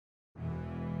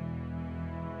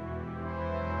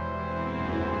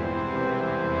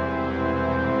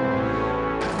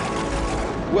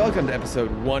Welcome to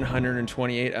episode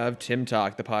 128 of Tim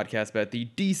Talk, the podcast about the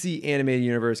DC animated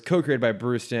universe, co-created by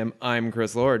Bruce Timm. I'm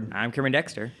Chris Lord. I'm Cameron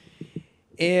Dexter.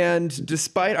 And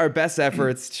despite our best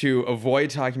efforts to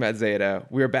avoid talking about Zeta,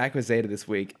 we are back with Zeta this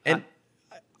week. And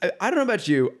I don't know about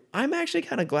you, I'm actually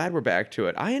kind of glad we're back to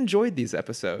it. I enjoyed these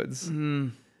episodes.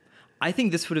 I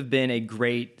think this would have been a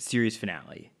great series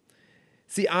finale.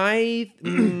 See,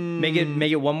 Make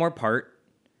it one more part.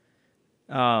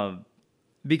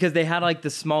 Because they had like the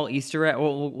small Easter egg.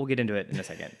 We'll get into it in a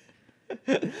second.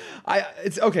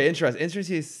 It's okay.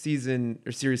 Interesting season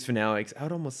or series finale. 'Cause I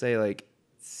would almost say like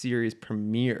series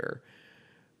premiere.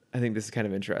 I think this is kind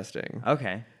of interesting.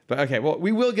 Okay. But okay, well,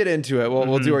 we will get into it.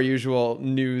 We'll do our usual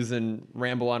news and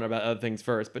ramble on about other things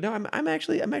first. But no, I'm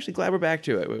actually glad we're back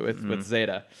to it with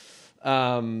Zeta,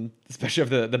 especially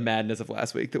of the madness of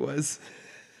last week that was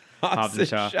Hobbs and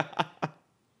Shaw.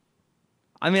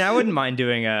 I mean, I wouldn't mind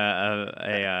doing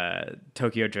a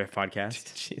Tokyo Drift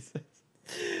podcast. Jesus,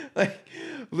 like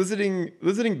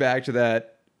listening back to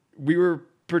that, we were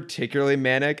particularly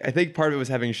manic. I think part of it was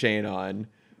having Shane on.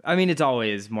 I mean, it's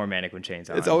always more manic when Shane's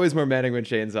on. It's always more manic when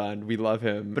Shane's on. We love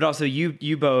him. But also,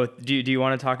 you both, do you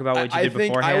want to talk about what you did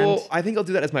beforehand? I think I'll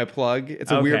do that as my plug.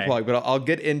 It's a weird plug, but I'll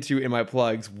get into in my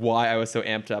plugs why I was so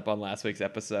amped up on last week's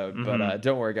episode. But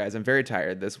don't worry, guys. I'm very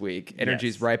tired this week.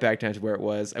 Energy's right back down to where it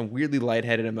was. I'm weirdly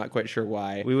lightheaded. I'm not quite sure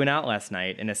why. We went out last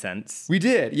night, in a sense. We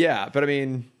did, yeah. But I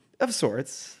mean, of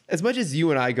sorts. As much as you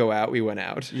and I go out, we went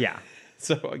out. Yeah.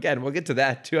 So again, we'll get to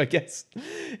that too, I guess,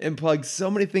 and plug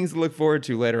so many things to look forward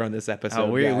to later on this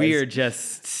episode. We are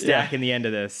just stacking the end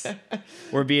of this.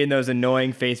 We're being those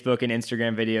annoying Facebook and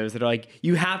Instagram videos that are like,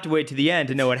 you have to wait to the end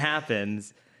to know what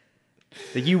happens.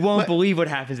 Like, you won't believe what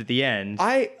happens at the end.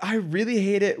 I really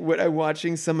hate it when I'm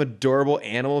watching some adorable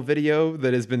animal video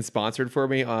that has been sponsored for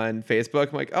me on Facebook.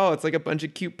 I'm like, oh, it's like a bunch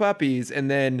of cute puppies. And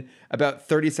then about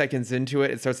 30 seconds into it,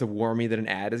 it starts to warn me that an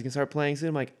ad is going to start playing soon.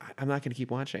 I'm like, I'm not going to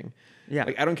keep watching. Yeah.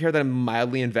 Like, I don't care that I'm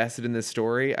mildly invested in this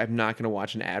story. I'm not going to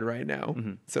watch an ad right now.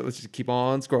 So let's just keep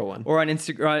on scrolling. Or on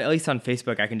Instagram, at least on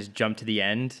Facebook, I can just jump to the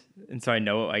end. And so I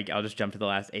know, like, I'll just jump to the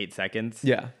last 8 seconds.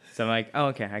 Yeah. So I'm like, oh,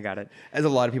 okay, I got it. As a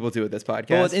lot of people do with this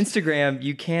podcast. Well, with Instagram,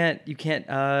 you can't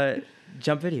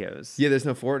jump videos. Yeah, there's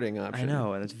no forwarding option. I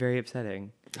know, and it's very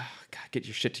upsetting. Oh, God, get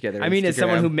your shit together. I mean, as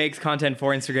someone Instagram. who makes content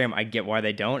for Instagram, I get why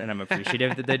they don't, and I'm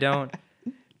appreciative that they don't.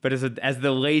 But as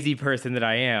the lazy person that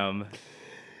I am,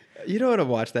 you don't want to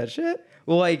watch that shit.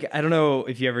 well, like, I don't know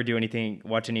if you ever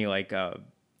watch any like, oh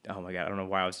my God, I don't know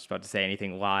why I was just about to say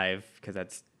anything live because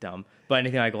that's dumb, but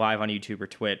anything like live on YouTube or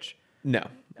Twitch. No.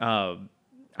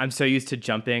 I'm so used to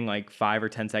jumping like 5 or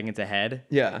 10 seconds ahead.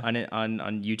 Yeah.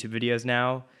 On YouTube videos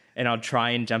now, and I'll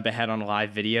try and jump ahead on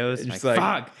live videos. Just like,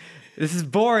 like, fuck, this is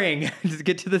boring. Just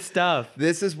get to the stuff.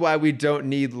 This is why we don't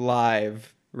need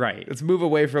live. Right. Let's move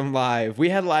away from live. We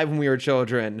had live when we were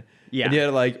children. Yeah. And you had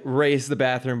to like race the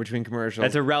bathroom between commercials.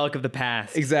 That's a relic of the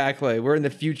past. Exactly. We're in the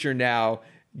future now.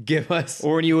 Give us.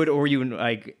 Or when you would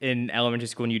like in elementary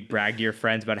school and you'd brag to your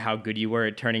friends about how good you were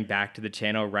at turning back to the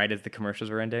channel right as the commercials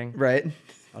were ending. Right.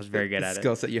 I was very good at it.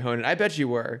 Skill set you honed. I bet you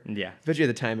were. Yeah. I bet you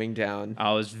had the timing down.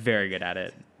 I was very good at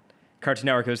it. Cartoon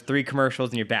Network, it was 3 commercials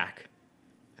and you're back.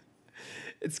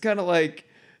 It's kind of like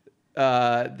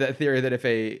the theory that if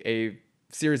a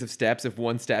series of steps, if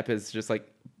one step is just like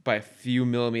by a few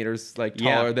millimeters like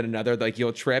taller than another, like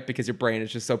you'll trip because your brain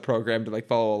is just so programmed to like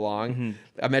follow along.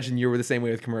 I imagine you were the same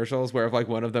way with commercials, where if like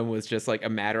one of them was just like a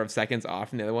matter of seconds off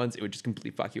from the other ones, it would just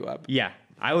completely fuck you up. Yeah.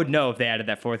 I would know if they added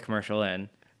that 4th commercial in.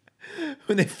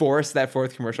 When they force that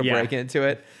 4th commercial break into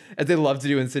it, as they love to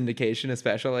do in syndication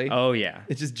especially. Oh, yeah.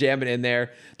 It's just jam it in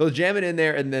there. They'll jam it in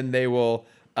there, and then they will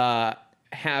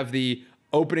have the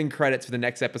opening credits for the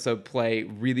next episode play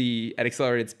really at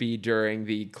accelerated speed during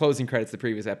the closing credits of the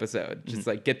previous episode. Just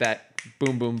like get that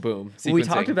boom, boom, boom sequencing. We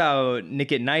talked about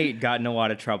Nick at Night got in a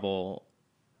lot of trouble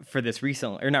for this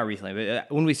recently, or not recently,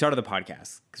 but when we started the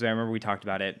podcast, because I remember we talked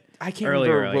about it. I can't early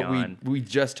remember what on. we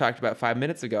just talked about 5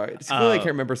 minutes ago. I just feel like I can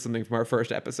remember something from our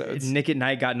first episodes. Nick at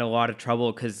Night got in a lot of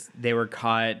trouble because they were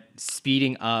caught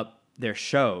speeding up their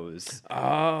shows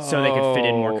so they could fit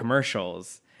in more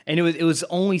commercials, and it was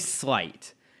only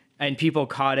slight, and people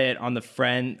caught it on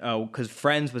the because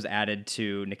Friends was added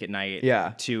to Nick at Night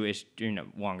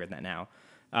longer than that now,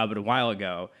 but a while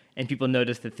ago, and people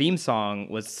noticed the theme song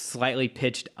was slightly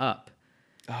pitched up.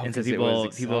 And so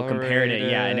people compared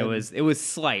it, and it was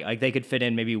slight. Like they could fit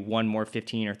in maybe one more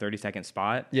 15 or 30 second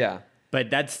spot. Yeah. But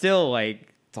that's still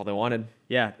like That's all they wanted.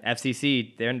 Yeah,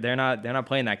 FCC, they're not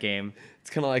playing that game. It's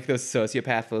kind of like those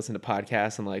sociopaths that listen to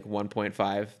podcasts on like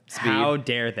 1.5 speed. How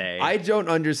dare they? I don't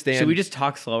understand. Should we just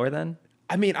talk slower then?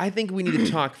 I mean, I think we need to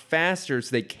talk faster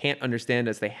so they can't understand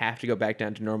us. They have to go back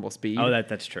down to normal speed. Oh,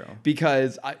 that's true.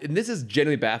 Because, and this is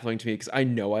genuinely baffling to me because I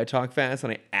know I talk fast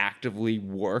and I actively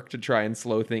work to try and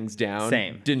slow things down.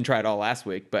 Same. Didn't try it all last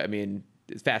week, but I mean,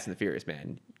 it's Fast and the Furious,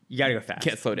 man. You gotta go fast.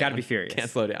 Can't slow down. Gotta be furious. Can't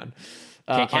slow down.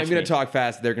 Can't catch I'm going me. to talk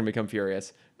fast. They're going to become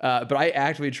furious. But I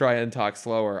actively try and talk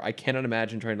slower. I cannot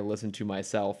imagine trying to listen to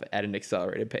myself at an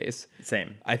accelerated pace.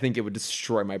 Same. I think it would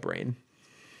destroy my brain.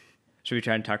 Should we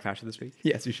try and talk faster this week?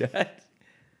 Yes, we should.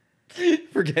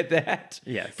 Forget that.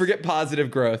 Yes. Forget positive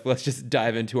growth. Let's just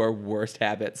dive into our worst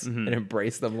habits and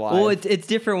embrace them live. Well, it's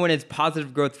different when it's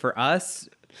positive growth for us,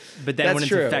 but then That's when it's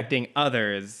true. affecting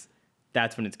others,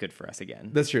 that's when it's good for us again.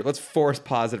 That's true. Let's force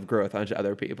positive growth onto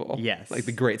other people. Yes. Like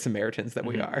the great Samaritans that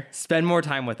we are. Spend more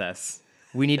time with us.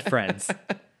 We need friends.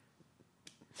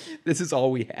 This is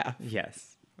all we have.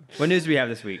 Yes. What news do we have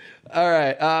this week? All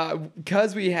right.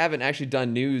 Because we haven't actually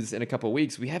done news in a couple of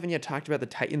weeks, we haven't yet talked about the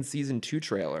Titans Season 2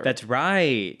 trailer. That's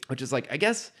right. Which is like, I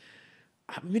guess,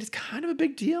 I mean, it's kind of a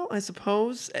big deal, I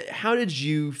suppose. How did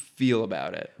you feel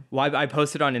about it? Well, I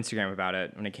posted on Instagram about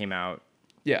it when it came out.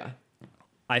 Yeah.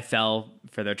 I fell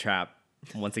for their trap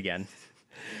once again.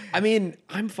 I mean,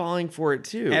 I'm falling for it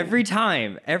too. Every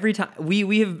time.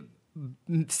 We have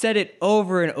said it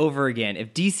over and over again.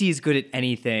 If DC is good at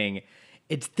anything,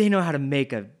 it's they know how to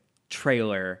make a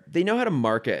trailer. They know how to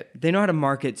market. They know how to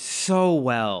market so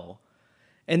well.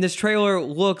 And this trailer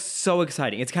looks so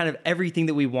exciting. It's kind of everything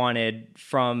that we wanted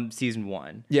from season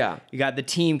 1. Yeah. You got the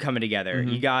team coming together.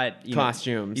 You got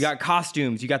Costumes. You got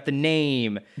costumes. You got the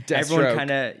name. Deathstroke. Everyone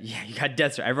kind of you got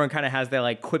Deathstroke. Everyone kind of has their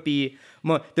like quippy.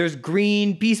 There's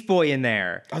Green Beast Boy in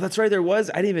there. Oh, that's right. There was.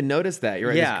 I didn't even notice that. You're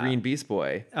right. Yeah. This Green Beast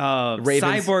Boy. Raven's,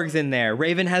 Cyborg's in there.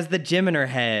 Raven has the gym in her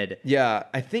head. Yeah.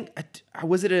 I think,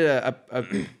 was it a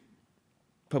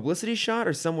publicity shot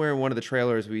or somewhere in one of the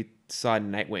trailers we saw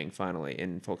Nightwing finally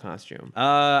in full costume?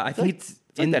 I think it's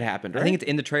in that happened, right? I think it's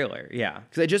in the trailer. Yeah.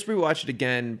 Because I just rewatched it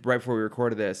again right before we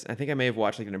recorded this. I think I may have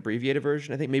watched like an abbreviated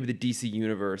version. I think maybe the DC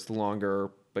Universe, the longer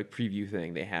like preview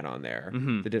thing they had on there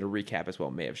that did a recap as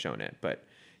well may have shown it. But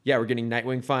yeah, we're getting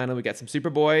Nightwing finally. We got some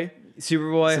Superboy.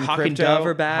 Hawk Crypto, and Dove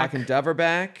are back. Hawk and Dove are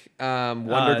back.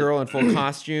 Wonder Girl in full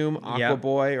costume. Aqua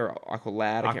Boy or Aqua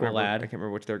Lad. I can't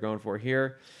remember which they're going for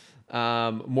here.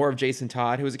 More of Jason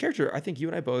Todd, who was a character I think you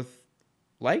and I both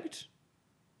liked.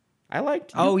 I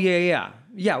liked. Oh, yeah.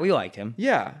 Yeah, we liked him.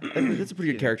 Yeah, that's a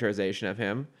pretty good characterization of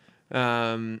him.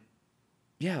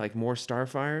 Yeah, like more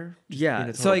Starfire.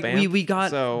 Yeah, so like we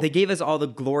got, they gave us all the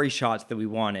glory shots that we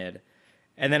wanted.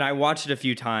 And then I watched it a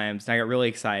few times and I got really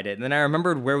excited. And then I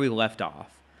remembered where we left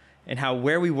off and how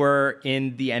where we were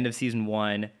in the end of season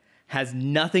 1 has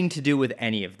nothing to do with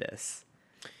any of this.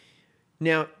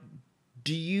 Now,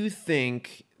 do you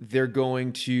think they're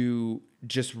going to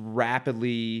just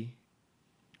rapidly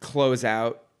close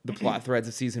out the plot threads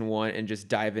of season 1 and just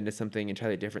dive into something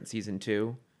entirely different season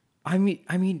 2? I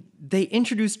mean, they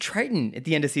introduced Triton at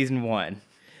the end of season 1.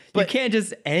 But you can't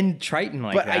just end Triton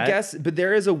like that. But I guess,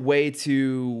 there is a way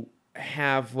to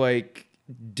have like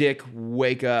Dick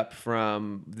wake up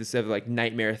from this like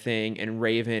nightmare thing, and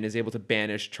Raven is able to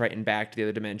banish Triton back to the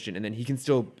other dimension, and then he can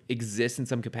still exist in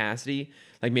some capacity.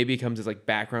 Like maybe he comes as like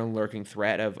background lurking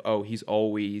threat of, oh, he's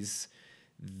always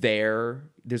there.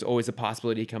 There's always a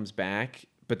possibility he comes back,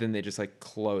 but then they just like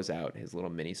close out his little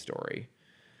mini story.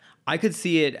 I could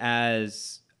see it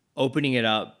as opening it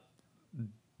up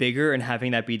bigger and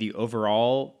having that be the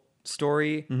overall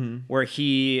story where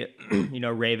he,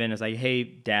 Raven is like, hey,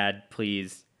 Dad,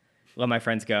 please let my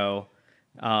friends go.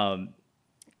 And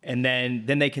then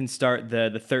they can start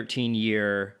the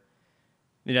 13-year,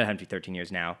 it doesn't have to be 13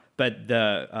 years now, but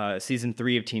the season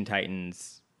 3 of Teen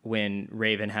Titans when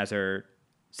Raven has her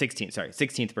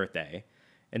 16th birthday.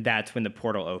 And that's when the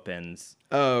portal opens.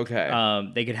 Oh,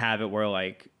 okay. They could have it where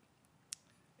like,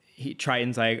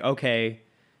 Triton's like, okay,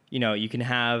 you can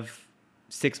have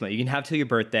 6 months. You can have till your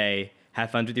birthday,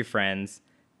 have fun with your friends,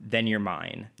 then you're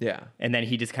mine. Yeah. And then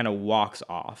he just kind of walks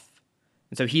off.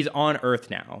 And so he's on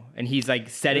Earth now, and he's like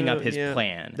setting up his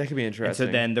plan. That could be interesting. And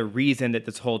so then the reason that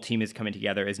this whole team is coming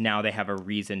together is now they have a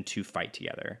reason to fight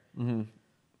together. Mm-hmm.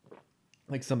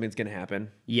 Like something's going to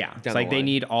happen. Yeah. It's like they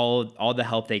need all the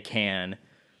help they can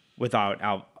without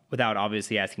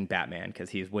obviously asking Batman because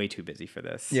he's way too busy for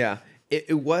this. Yeah.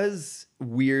 It was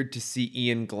weird to see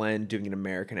Ian Glenn doing an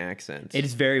American accent. It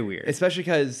is very weird. Especially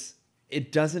because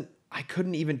I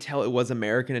couldn't even tell it was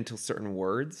American until certain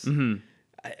words. Mm-hmm.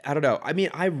 I don't know. I mean,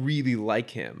 I really like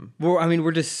him.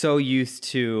 We're just so used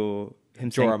to him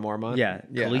Jorah saying, Mormont. Yeah,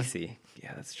 Khaleesi.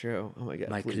 Yeah, that's true. Oh my god,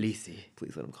 Mike Khaleesi.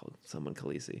 Please let him call someone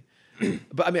Khaleesi.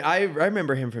 But I mean, I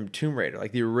remember him from Tomb Raider,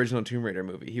 like the original Tomb Raider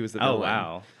movie. He was the villain. Oh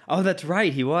wow. Oh, that's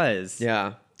right. He was.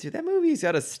 Yeah, dude, that movie's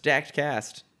got a stacked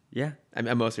cast. Yeah.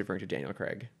 I'm mostly referring to Daniel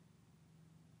Craig.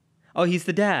 Oh, he's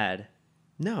the dad.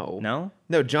 No.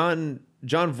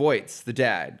 John Voight's the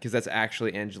dad, because that's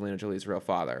actually Angelina Jolie's real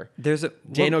father.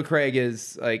 Daniel Craig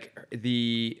is like so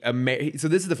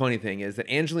this is the funny thing, is that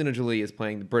Angelina Jolie is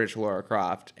playing the British Lara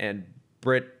Croft, and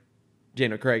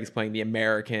Daniel Craig is playing the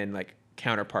American like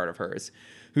counterpart of hers,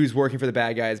 who's working for the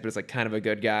bad guys, but it's like kind of a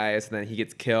good guy. So then he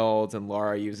gets killed, and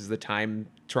Laura uses the time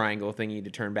triangle thingy to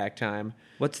turn back time.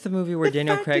 What's the movie where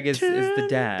Daniel Craig is the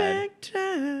dad? Back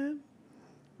time.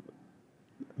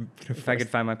 If I could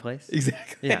find my place.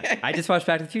 Exactly. Yeah. I just watched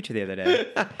Back to the Future the other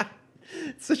day.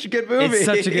 It's such a good movie. It's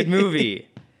such a good movie.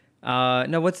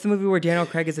 No, what's the movie where Daniel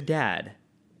Craig is a dad?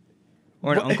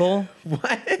 Or an uncle?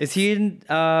 What? Is he in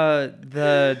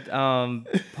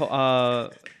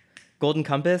Golden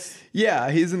Compass? Yeah,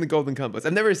 he's in the Golden Compass.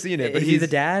 I've never seen it, but Is he the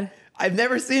dad? I've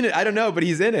never seen it. I don't know, but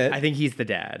he's in it. I think he's the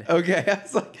dad. Okay, I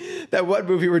was like, that one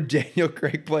movie where Daniel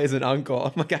Craig plays an uncle.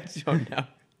 I'm like, I don't know.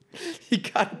 You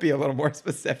gotta be a little more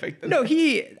specific than No,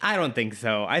 that. I don't think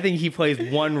so. I think he plays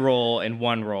one role in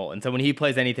one role. And so when he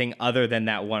plays anything other than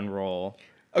that one role.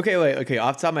 Okay,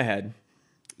 off the top of my head.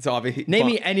 So obviously, Name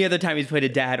me any other time he's played a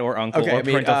dad or uncle or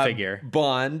parental figure.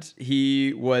 Bond,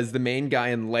 he was the main guy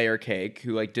in Layer Cake,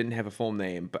 who like didn't have a full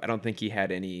name, but I don't think he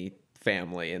had any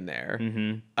family in there.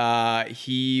 Mm-hmm.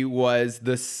 He was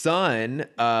the son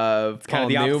of Paul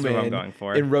Newman I'm going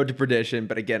for. in Road to Perdition,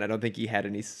 but again, I don't think he had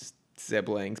any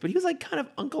siblings. But he was like kind of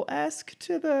uncle-esque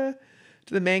to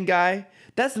the main guy.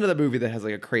 That's another movie that has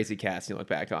like a crazy cast. You look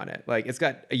back on it, like it's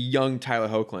got a young Tyler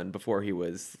Hoechlin before he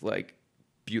was like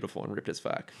beautiful and ripped as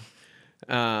fuck.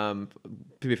 To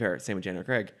be fair, same with Daniel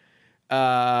Craig.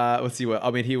 Let's see what.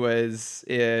 I mean, he was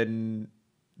in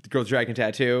The Girl with the Dragon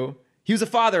Tattoo. He was a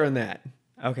father in that.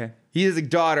 Okay. He is a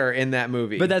daughter in that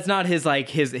movie. But that's not his like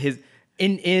his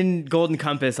in Golden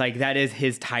Compass, like that is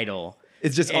his title.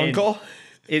 It's just uncle.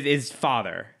 Is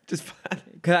father. Just father.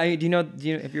 Do you know have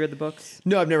you read the books?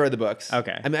 No, I've never read the books.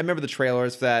 Okay. I remember the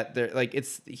trailers for that. They're like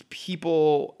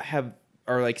people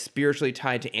are like spiritually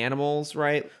tied to animals,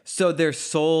 right? So their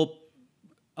soul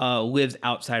lives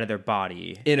outside of their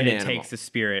body, In an and it animal. takes the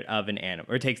spirit of an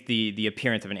animal, or it takes the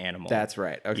appearance of an animal. That's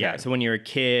right. Okay. Yeah. So when you're a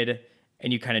kid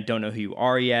and you kind of don't know who you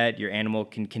are yet, your animal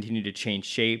can continue to change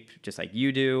shape just like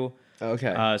you do.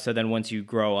 Okay. So then once you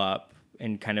grow up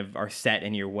and kind of are set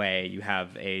in your way, you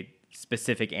have a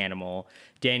specific animal.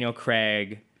 Daniel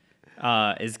Craig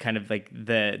is kind of like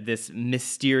this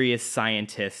mysterious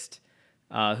scientist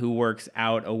who works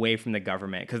out away from the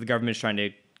government, because the government is trying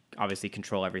to obviously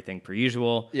control everything per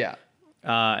usual. Yeah.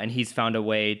 And he's found a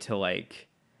way to like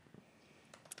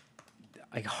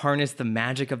harness the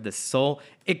magic of the soul.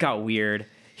 It got weird.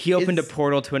 He opened a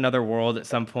portal to another world at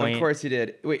some point. Of course he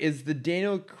did. Wait, is the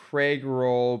Daniel Craig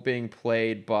role being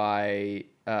played by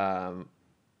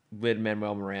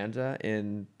Lin-Manuel Miranda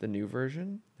in the new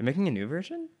version? They're making a new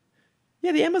version?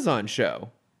 Yeah, the Amazon show.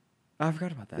 Oh, I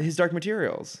forgot about that. His Dark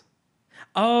Materials.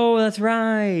 Oh, that's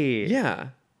right. Yeah.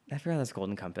 I forgot that's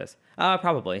Golden Compass.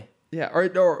 Probably. Yeah, or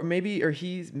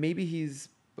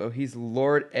he's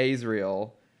Lord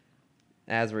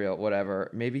Azrael, whatever.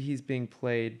 Maybe he's being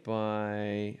played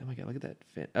by. Oh my god, look at that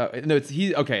fin. Oh no,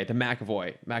 the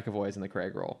McAvoy. McAvoy is in the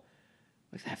Craig role.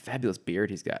 Look at that fabulous beard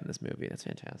he's got in this movie. That's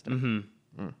fantastic.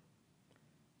 Mm-hmm.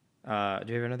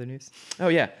 Do you have another news? Oh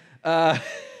yeah. I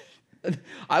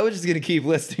was just gonna keep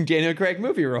listing Daniel Craig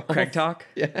movie roles. Craig talk.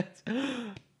 Yes.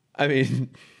 I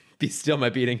mean, be still my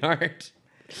beating heart.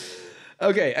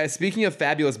 Okay, speaking of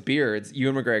fabulous beards,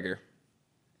 Ewan McGregor.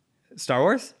 Star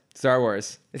Wars? Star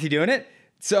Wars. Is he doing it?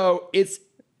 So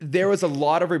there was a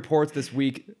lot of reports this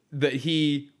week that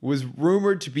he was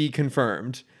rumored to be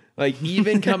confirmed. Like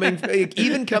even coming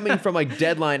from like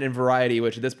Deadline and Variety,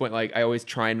 which at this point, like I always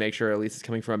try and make sure at least it's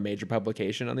coming from a major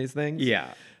publication on these things.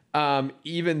 Yeah.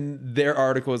 Even their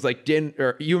article is like Ewan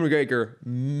McGregor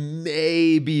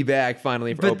may be back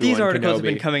finally for Obi-Wan But these articles have Kenobi.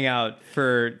 been coming out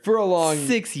for a long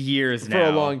 6 years now.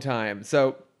 For a long time.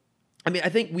 So, I mean, I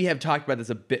think we have talked about this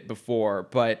a bit before,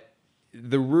 but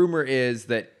the rumor is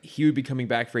that he would be coming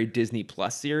back for a Disney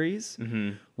Plus series,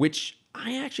 which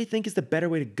I actually think is the better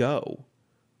way to go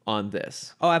on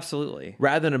this. Oh, absolutely.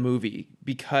 Rather than a movie,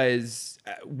 because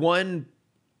one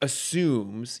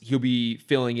assumes he'll be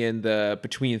filling in the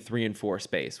between 3 and 4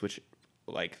 space, which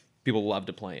like people love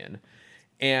to play in.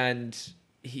 And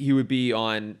he would be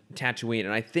on Tatooine.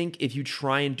 And I think if you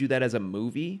try and do that as a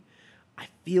movie, I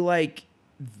feel like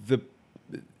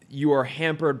you are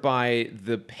hampered by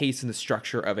the pace and the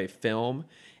structure of a film,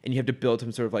 and you have to build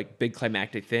some sort of like big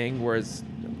climactic thing. Whereas,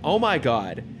 oh my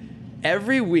god,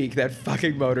 every week that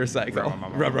fucking motorcycle.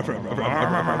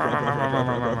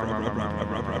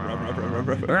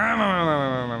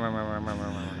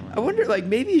 I wonder, like,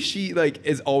 maybe she like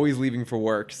is always leaving for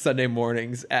work Sunday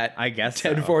mornings at I guess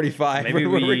 10:45 Maybe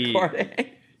when we're recording.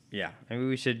 Yeah, maybe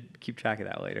we should keep track of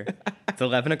that later. It's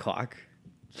 11 o'clock.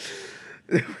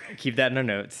 Keep that in our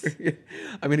notes.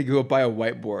 I'm gonna go buy a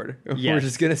whiteboard. Yes. We're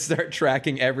just gonna start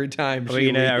tracking every time. Are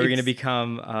we gonna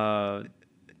become? Oh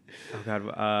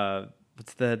God,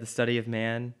 what's the study of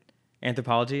man?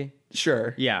 Anthropology.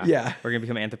 Sure. Yeah. We're gonna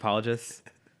become anthropologists.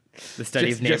 The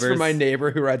study of neighbors. Just for my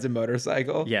neighbor who rides a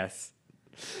motorcycle. Yes.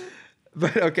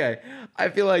 But okay, I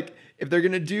feel like if they're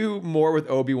gonna do more with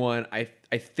Obi-Wan, I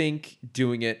think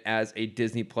doing it as a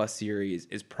Disney Plus series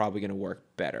is probably gonna work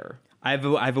better. I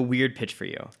have a weird pitch for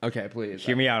you. Okay, please.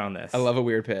 Hear me out on this. I love a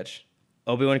weird pitch.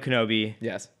 Obi-Wan Kenobi.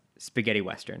 Yes. Spaghetti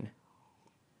Western.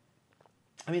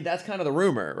 I mean, that's kind of the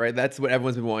rumor, right? That's what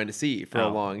everyone's been wanting to see for a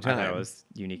long time. I thought it was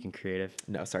unique and creative.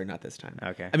 No, sorry, not this time.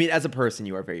 Okay. I mean, as a person,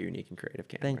 you are very unique and creative,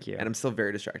 Cameron. Thank you. And I'm still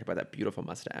very distracted by that beautiful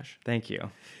mustache. Thank you.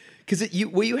 Because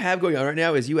what you have going on right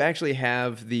now is you actually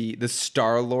have the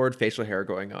Star-Lord facial hair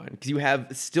going on. Because you have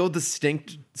still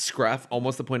distinct scruff,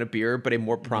 almost the point of beard, but a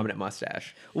more prominent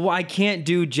mustache. Well, I can't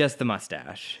do just the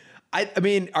mustache. I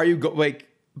mean, are you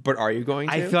But are you going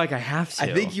to? I feel like I have to.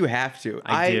 I think you have to.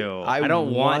 I do. I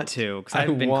don't want to because I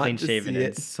haven't been clean shaven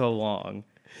in so long.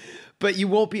 But you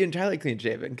won't be entirely clean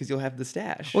shaven because you'll have the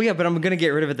stash. Well, yeah, but I'm gonna get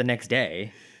rid of it the next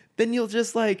day. Then you'll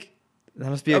just like. That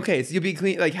must be okay. So you'll be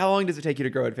clean. Like, how long does it take you to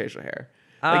grow in facial hair?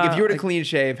 Like, if you were to clean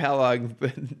shave, how long?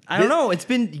 I don't know. It's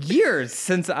been years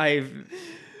since I've.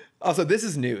 Also, this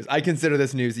is news. I consider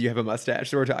this news that you have a mustache,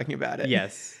 so we're talking about it.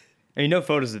 Yes. I mean, no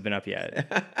photos have been up yet,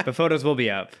 but photos will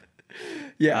be up.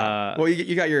 Yeah. Well,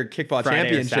 you got your kickball Friday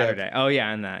championship. Saturday. Oh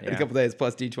yeah, and that. Yeah. In a couple days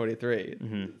plus D23.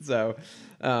 Mm-hmm. So,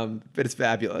 but it's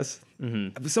fabulous.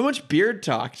 Mm-hmm. So much beard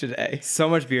talk today. So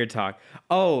much beard talk.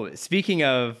 Oh, speaking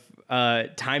of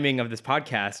timing of this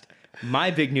podcast,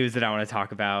 my big news that I want to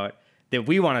talk about, that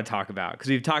we want to talk about, because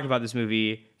we've talked about this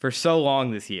movie for so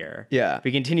long this year. Yeah.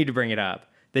 We continue to bring it up.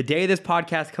 The day this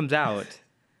podcast comes out,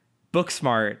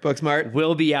 Booksmart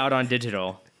will be out on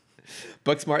digital.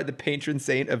 Booksmart, the patron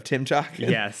saint of Tim Talk.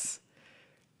 Yes.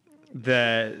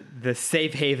 The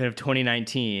safe haven of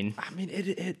 2019. I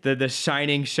mean, the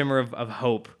shining shimmer of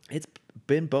hope. It's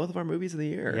been both of our movies of the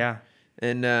year. Yeah.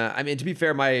 And I mean, to be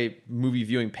fair, my movie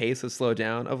viewing pace has slowed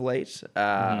down of late.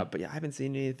 But yeah, I haven't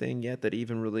seen anything yet that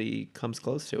even really comes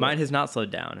close to it. Mine has not slowed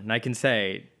down, and I can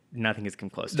say nothing has come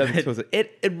close to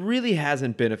it. It really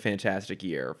hasn't been a fantastic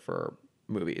year for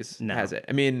movies, has it?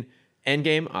 I mean,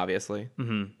 Endgame, obviously.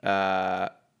 Mm-hmm.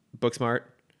 Booksmart.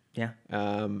 Yeah.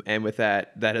 And with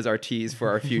that is our tease for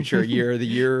our future year in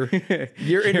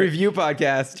review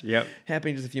podcast. Yep.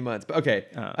 Happening in just a few months. But okay.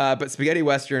 But Spaghetti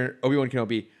Western, Obi-Wan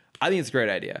Kenobi, I think it's a great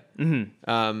idea.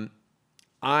 Mm-hmm.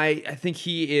 I think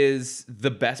he is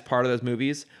the best part of those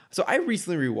movies. So I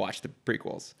recently rewatched the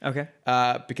prequels. Okay.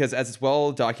 Because as it's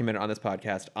well documented on this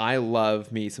podcast, I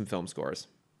love me some film scores.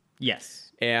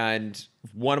 Yes. And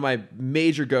one of my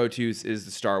major go-tos is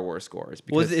the Star Wars scores.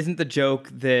 Because isn't the joke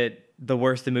that the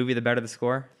worse the movie, the better the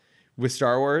score? With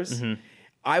Star Wars? Mm-hmm.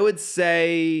 I would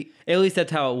say... At least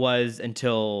that's how it was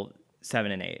until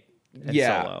 7 and 8. And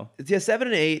Solo. Yeah, 7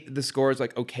 and 8, the score is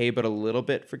like okay, but a little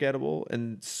bit forgettable.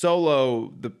 And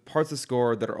Solo, the parts of the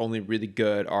score that are only really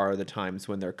good are the times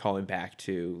when they're calling back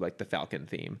to like the Falcon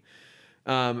theme.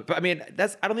 But I mean, I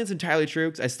don't think it's entirely true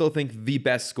because I still think the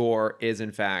best score is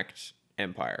in fact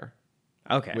Empire.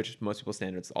 Okay. Which most people's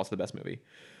standards is also the best movie.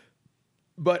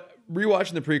 But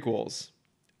rewatching the prequels,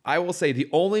 I will say the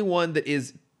only one that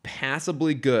is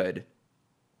passably good,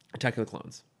 Attack of the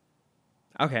Clones.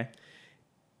 Okay.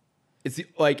 It's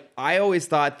I always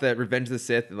thought that Revenge of the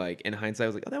Sith, like in hindsight, I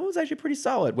was like, oh, that one was actually pretty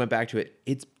solid. Went back to it.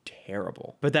 It's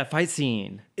terrible. But that fight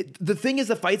scene. The thing is,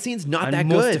 the fight scene's not that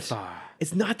good.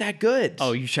 It's not that good.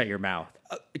 Oh, you shut your mouth.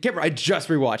 Cameron, I just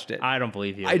rewatched it. I don't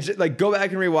believe you. I just go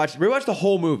back and rewatch the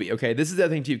whole movie. Okay, this is the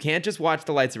other thing too. You can't just watch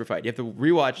the lightsaber fight. You have to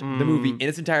rewatch the movie in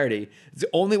its entirety. It's the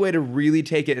only way to really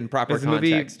take it in proper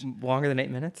context. Movie longer than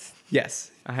 8 minutes? Yes.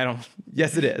 I don't.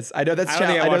 Yes, it is. I know that's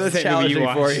challenging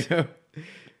for you.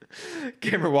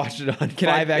 Cameron watched it on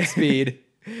 5x speed.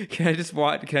 Can I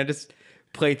just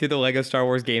play through the Lego Star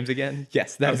Wars games again?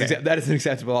 Yes, that is an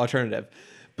acceptable alternative.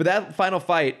 But that final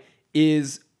fight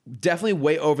is definitely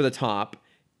way over the top.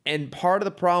 And part of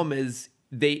the problem is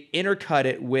they intercut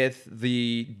it with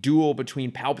the duel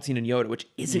between Palpatine and Yoda, which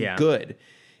isn't good.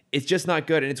 it's just not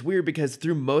good. And it's weird because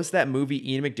through most of that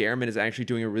movie, Ian McDiarmid is actually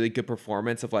doing a really good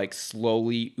performance of like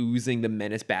slowly oozing the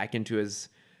menace back into his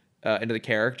into the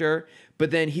character.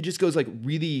 But then he just goes like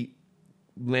really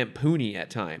lampoony at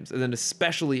times, and then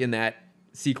especially in that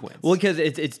sequence. Well, because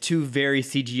it's two very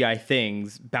CGI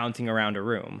things bouncing around a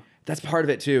room. That's part of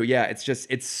it too. Yeah, it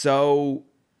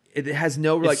has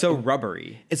no like, it's so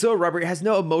rubbery. It's so rubbery. It has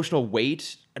no emotional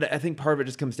weight. And I think part of it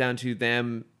just comes down to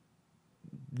them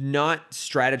not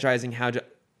strategizing how to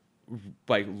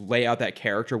like lay out that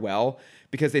character well,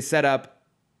 because they set up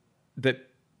that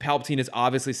Palpatine is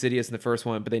obviously Sidious in the first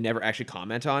one, but they never actually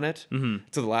comment on it. Mm-hmm.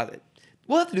 So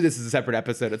we'll have to do this as a separate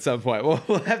episode at some point. We'll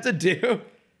have to do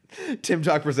Tim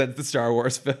Talk presents the Star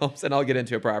Wars films, and I'll get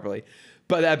into it properly.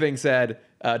 But that being said,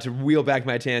 to wheel back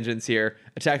my tangents here,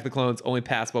 Attack of the Clones, only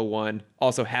passable one,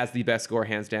 also has the best score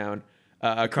hands down.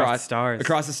 Across the Stars.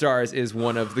 Across the Stars is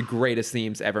one of the greatest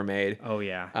themes ever made. Oh,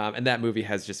 yeah. And that movie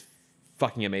has just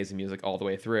fucking amazing music all the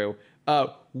way through.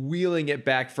 Wheeling it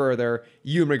back further,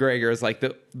 Ewan McGregor is like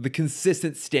the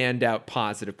consistent standout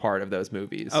positive part of those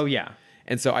movies. Oh, yeah.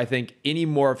 And so I think any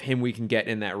more of him we can get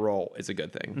in that role is a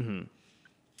good thing.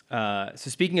 Mm-hmm. So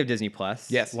speaking of Disney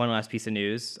Plus, yes. One last piece of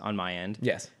news on my end.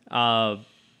 Yes. A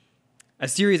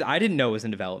series I didn't know was in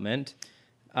development.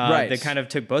 Right. That kind of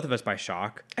took both of us by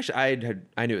shock. Actually,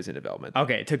 I knew it was in development.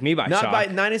 Okay, it took me by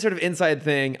shock. Not any sort of inside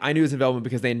thing. I knew it was in development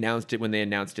because they announced it when they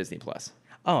announced Disney Plus.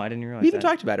 Oh, I didn't realize We even that.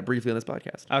 talked about it briefly on this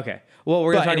podcast. Okay. Well,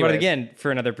 we're going to talk about it anyways. again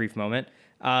for another brief moment.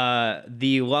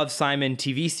 The Love, Simon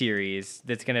TV series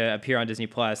that's going to appear on Disney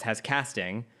Plus has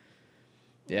casting.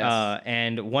 Yes.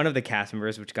 And one of the cast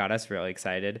members, which got us really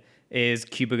excited, is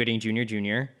Cuba Gooding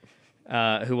Jr.,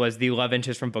 who was the love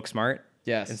interest from Booksmart.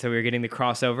 Yes. And so we were getting the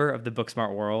crossover of the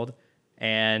Booksmart world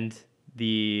and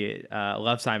the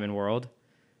Love, Simon world.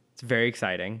 It's very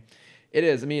exciting. It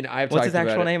is. I mean, What's his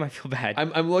actual name? I feel bad.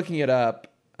 I'm looking it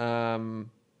up. I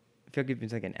feel like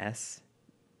it's like an S.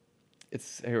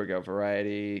 Here we go.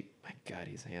 Variety. My God,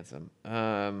 he's handsome.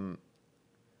 Oh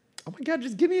my God,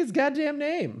 just give me his goddamn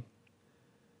name.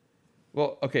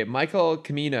 Well, okay, Michael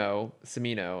Cimino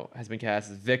has been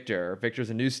cast as Victor. Victor's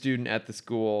a new student at the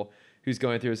school who's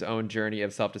going through his own journey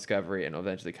of self-discovery and will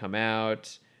eventually come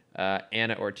out.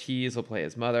 Anna Ortiz will play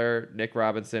his mother. Nick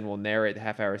Robinson will narrate the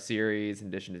half-hour series in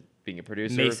addition to being a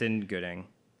producer. Mason Gooding.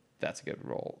 That's a good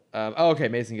role. Okay,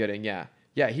 Mason Gooding, yeah.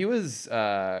 Yeah, he was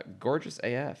gorgeous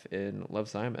AF in Love,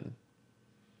 Simon.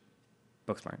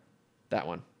 Booksmart. That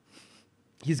one.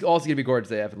 He's also going to be gorgeous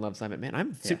AF in Love, Simon. Man,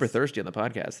 I'm super thirsty on the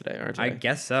podcast today, aren't I? I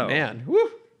guess so. Man, woo!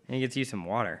 And you get to use some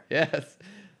water. Yes.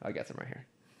 I got some right here.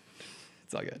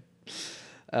 It's all good.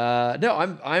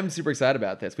 No, I'm super excited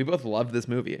about this. We both loved this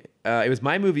movie. It was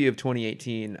my movie of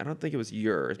 2018. I don't think it was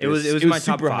yours. It was my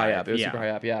top super 5. high up. It was Yeah. super high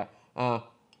up. Yeah.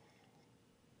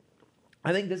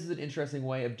 I think this is an interesting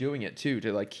way of doing it too,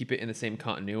 to like keep it in the same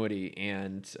continuity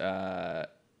and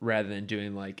rather than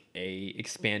doing like a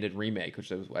expanded remake,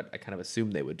 which is what I kind of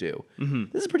assumed they would do.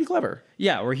 Mm-hmm. This is pretty clever.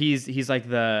 Yeah, where he's like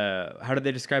how did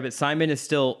they describe it? Simon is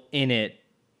still in it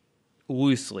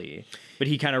loosely, but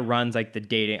he kind of runs like the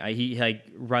dating. He like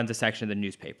runs a section of the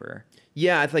newspaper.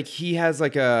 Yeah, it's like he has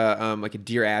like a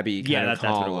Dear Abby kind of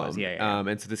column. That's what it was. Yeah.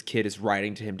 And so this kid is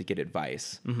writing to him to get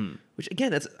advice, which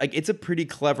again, that's like it's a pretty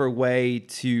clever way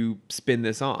to spin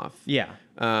this off. Yeah.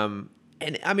 And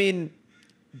I mean,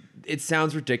 it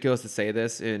sounds ridiculous to say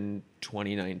this in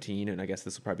 2019, and I guess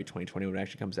this will probably be 2020 when it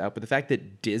actually comes out. But the fact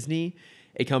that Disney,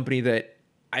 a company that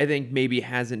I think maybe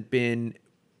hasn't been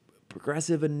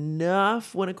progressive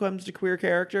enough when it comes to queer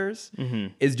characters,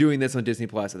 is doing this on Disney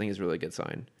Plus, I think is a really good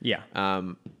sign. Yeah.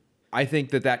 I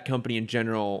think that company in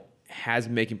general has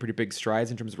been making pretty big strides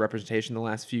in terms of representation in the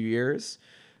last few years.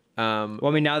 Well,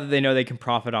 I mean, now that they know they can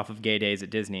profit off of gay days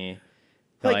at Disney,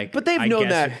 but they've known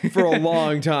that for a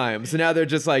long time. So now they're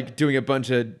just like doing a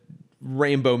bunch of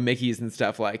rainbow Mickeys and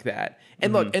stuff like that.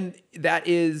 And look, and that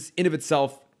is in of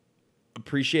itself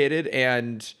appreciated.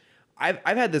 And I've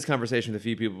had this conversation with a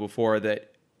few people before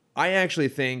that I actually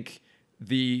think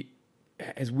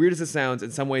as weird as it sounds,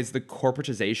 in some ways, the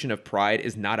corporatization of Pride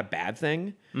is not a bad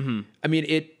thing. I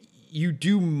mean, you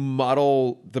do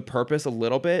muddle the purpose a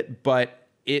little bit, but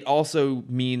it also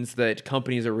means that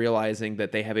companies are realizing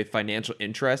that they have a financial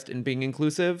interest in being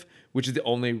inclusive, which is the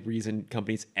only reason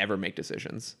companies ever make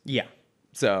decisions. Yeah.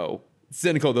 So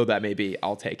cynical though that may be,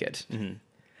 I'll take it.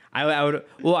 I would.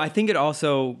 Well, I think it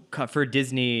also for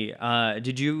Disney.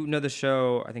 Did you know the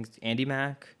show? I think it's Andy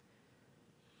Mack.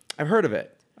 I've heard of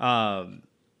it.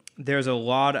 There's a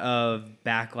lot of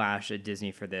backlash at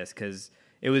Disney for this because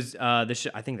it was the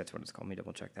show. I think that's what it's called. Let me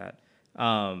double check that.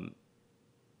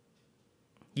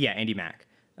 Yeah, Andy Mack.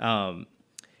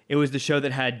 It was the show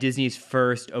that had Disney's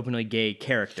first openly gay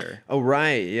character. Oh,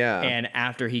 right. Yeah. And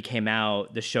after he came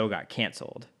out, the show got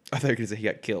canceled. I thought you were going to say he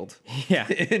got killed. Yeah.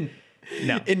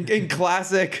 No. In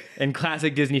classic... In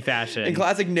classic Disney fashion. In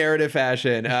classic narrative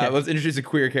fashion, let's introduce a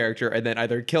queer character and then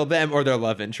either kill them or their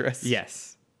love interest.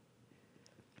 Yes.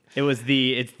 It's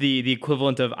the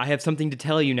equivalent of, I have something to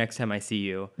tell you next time I see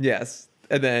you. Yes.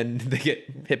 And then they get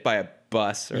hit by a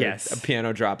bus or Yes. a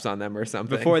piano drops on them or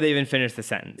something. Before they even finish the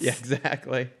sentence. Yeah,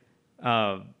 exactly.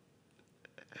 No,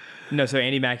 so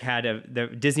Andy Mack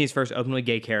had Disney's first openly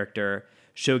gay character.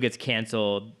 Show gets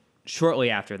canceled shortly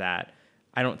after that.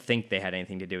 I don't think they had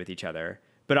anything to do with each other.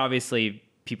 But obviously,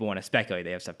 people want to speculate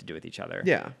they have stuff to do with each other.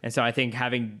 Yeah. And so I think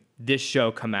having this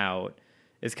show come out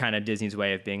is kind of Disney's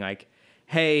way of being like,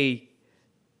 hey,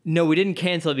 no, we didn't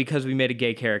cancel it because we made a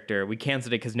gay character. We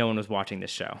canceled it because no one was watching this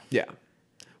show. Yeah.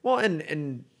 Well,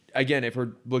 and again, if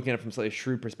we're looking at it from a slightly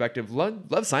shrewd perspective,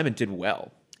 Love, Simon did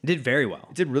well. Did very well.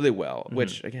 It did really well,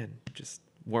 which, again, just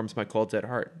warms my cold, dead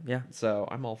heart. Yeah. So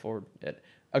I'm all for it.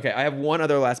 Okay, I have one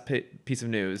other last piece of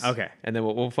news. Okay. And then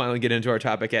we'll finally get into our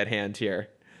topic at hand here.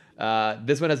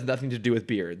 This one has nothing to do with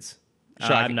beards.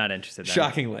 I'm not interested in that.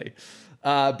 Shockingly.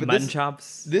 But Mutton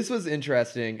chops? This was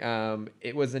interesting.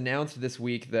 It was announced this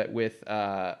week that with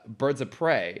Birds of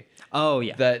Prey. Oh,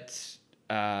 yeah. That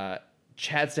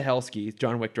Chad Stahelski,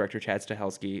 John Wick director Chad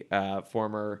Stahelski,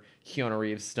 former Keanu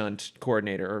Reeves stunt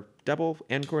coordinator or double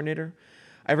and coordinator,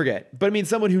 I forget. But I mean,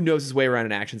 someone who knows his way around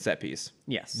an action set piece.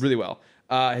 Yes. Really well.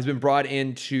 Has been brought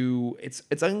in to, it's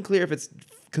unclear if it's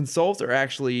consult or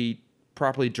actually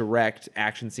properly direct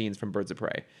action scenes from Birds of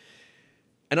Prey.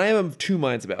 And I am of two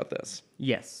minds about this.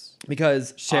 Yes.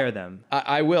 Because Share them.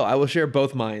 I will. I will share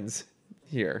both minds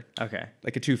here. Okay.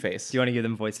 Like a two-face. Do you want to give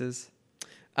them voices?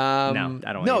 No, I don't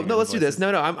want No, to no, let's do this. No,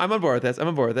 I'm on board with this. I'm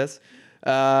on board with this.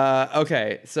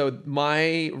 Okay, so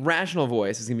my rational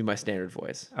voice is going to be my standard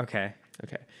voice. Okay.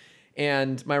 Okay.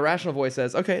 And my rational voice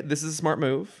says, okay, this is a smart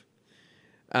move.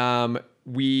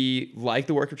 We like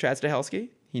the work of Chad Stahelski.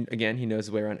 He knows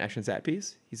his way around action set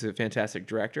piece. He's a fantastic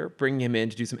director. Bringing him in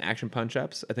to do some action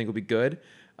punch-ups, I think will be good.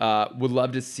 Would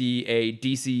love to see a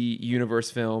DC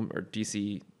Universe film or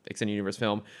DC Extended Universe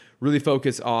film really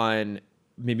focus on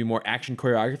maybe more action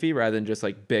choreography rather than just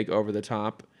like big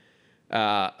over-the-top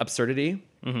absurdity.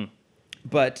 Mm-hmm.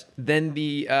 But then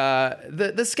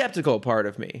the skeptical part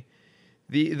of me,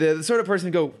 the sort of person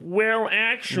who go, well,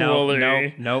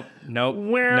 actually, Nope. Well,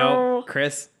 no,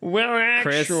 Chris. Well,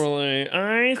 actually,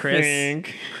 I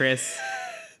think, Chris,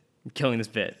 I'm killing this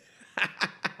bit.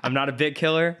 I'm not a bit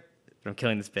killer, but I'm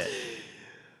killing this bit.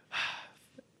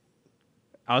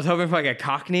 I was hoping for like a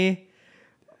Cockney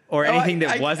or anything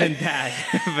that wasn't that,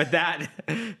 but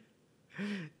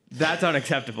that's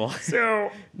unacceptable.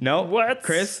 So no, what's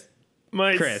Chris?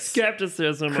 My Chris.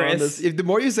 skepticism Chris. on this. If the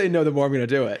more you say no, the more I'm going to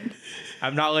do it.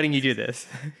 I'm not letting you do this.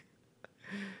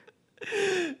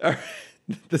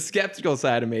 The skeptical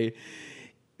side of me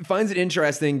finds it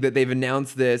interesting that they've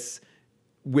announced this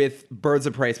with Birds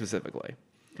of Prey specifically,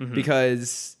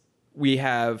 because we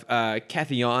have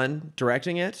Kathy Yon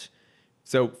directing it,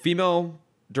 so female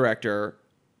director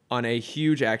on a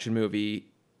huge action movie,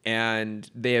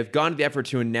 and they have gone to the effort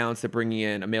to announce that bringing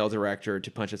in a male director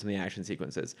to punch us in the action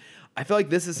sequences. I feel like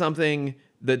this is something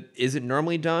that isn't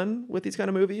normally done with these kind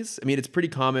of movies. I mean, it's pretty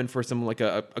common for someone like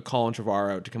a Colin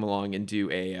Trevorrow to come along and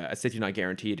do a Safety Not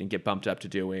Guaranteed and get bumped up to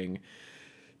doing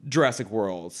Jurassic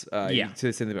World. Yeah. To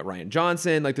say something about Ryan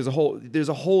Johnson. Like there's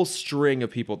a whole string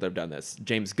of people that have done this.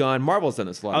 James Gunn, Marvel's done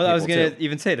this a lot. I was going to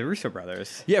even say the Russo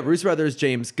brothers. Yeah, Russo brothers,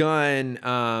 James Gunn.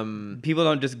 People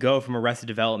don't just go from Arrested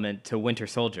Development to Winter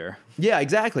Soldier. Yeah,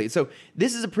 exactly. So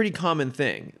this is a pretty common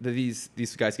thing that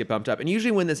these guys get bumped up. And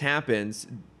usually when this happens,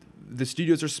 the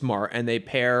studios are smart and they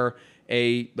pair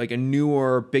a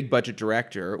newer big budget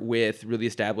director with really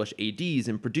established ADs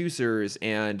and producers,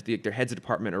 and their heads of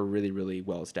department are really, really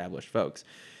well established folks.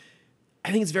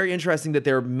 I think it's very interesting that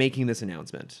they're making this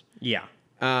announcement. Yeah.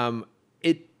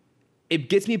 It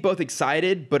gets me both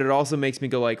excited, but it also makes me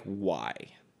go like, why?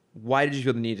 Why did you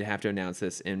feel the need to have to announce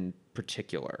this in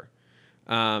particular?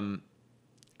 I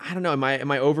don't know. Am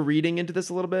I overreading into this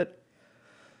a little bit?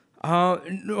 No,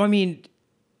 I mean,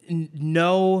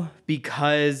 no,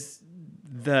 because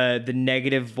the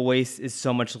negative voice is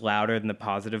so much louder than the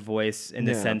positive voice in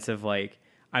the sense of like,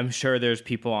 I'm sure there's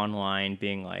people online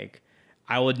being like,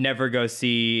 I would never go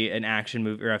see an action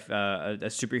movie or a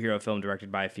superhero film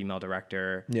directed by a female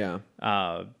director. Yeah.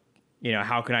 How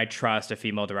can I trust a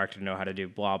female director to know how to do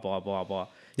blah, blah, blah, blah.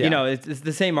 Yeah. It's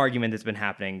the same argument that's been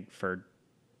happening for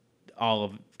all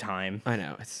of time. I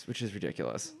know, which is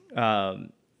ridiculous.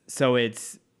 So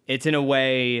it's in a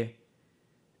way,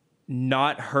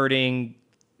 not hurting.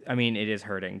 I mean, it is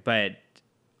hurting, but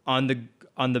on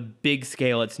the big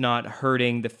scale, it's not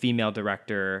hurting the female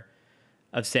director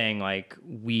of saying like,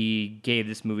 we gave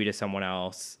this movie to someone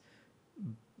else,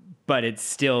 but it's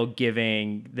still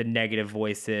giving the negative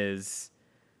voices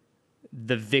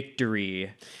the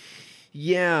victory.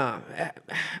 Yeah,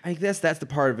 I guess that's the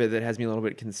part of it that has me a little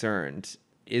bit concerned,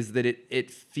 is that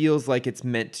it feels like it's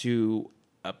meant to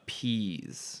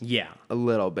appease a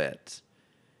little bit.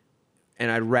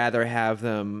 And I'd rather have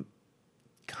them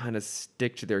kind of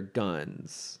stick to their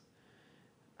guns.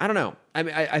 I don't know. I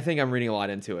mean, I think I'm reading a lot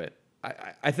into it.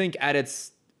 I think at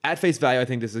face value, I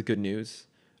think this is good news.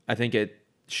 I think it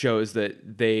shows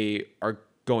that they are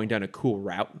going down a cool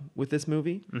route with this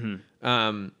movie.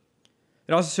 Mm-hmm.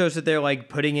 It also shows that they're like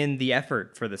putting in the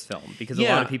effort for this film, because a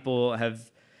lot of people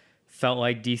have felt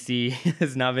like DC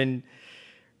has not been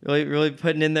really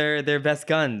putting in their best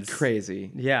guns.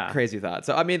 Crazy. Yeah. Crazy thought.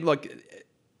 So, I mean, look,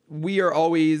 we are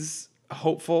always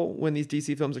hopeful when these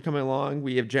DC films are coming along.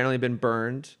 We have generally been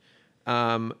burned.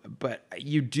 But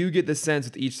you do get the sense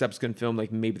with each subsequent film,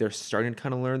 like maybe they're starting to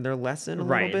kind of learn their lesson a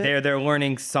little bit. They're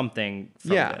learning something from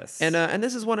this. And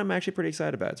this is one I'm actually pretty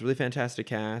excited about. It's a really fantastic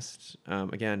cast.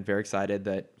 Again, very excited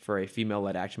that for a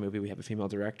female-led action movie, we have a female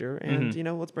director. And,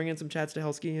 let's bring in some Chad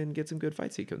Stahelski and get some good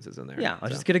fight sequences in there. Yeah,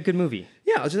 let's just get a good movie.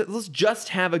 Yeah, let's just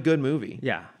have a good movie.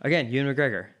 Yeah. Again, Ewan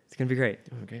McGregor. It's going to be great.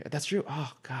 Okay, that's true.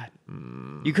 Oh, God.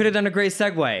 You could have done a great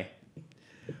segue.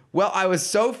 Well, I was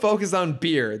so focused on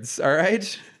beards, all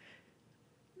right?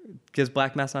 Does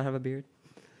Black Mass not have a beard?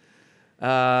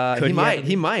 He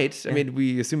might. Yeah. I mean,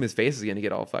 we assume his face is going to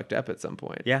get all fucked up at some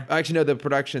point. Yeah. Actually, no, the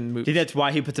production movie. Do you think that's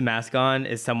why he puts a mask on,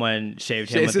 is someone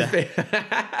shaved him with the...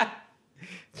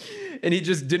 And he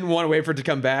just didn't want to wait for it to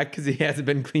come back because he hasn't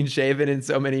been clean shaven in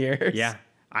so many years. Yeah.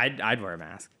 I'd wear a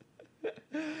mask.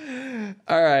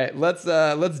 All right, let's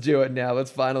do it now. Let's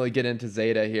finally get into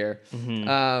Zeta here.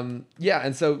 Mm-hmm.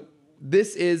 And so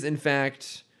this is in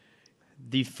fact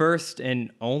the first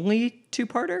and only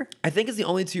two-parter. I think it's the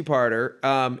only two-parter,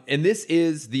 and this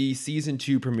is the season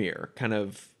 2 premiere, kind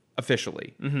of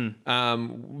officially.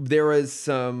 Mm-hmm. There was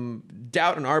some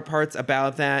doubt on our parts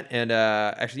about that, and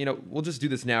actually, we'll just do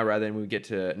this now rather than we get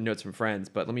to notes from friends.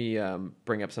 But let me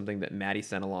bring up something that Maddie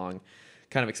sent along,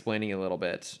 kind of explaining it a little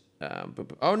bit.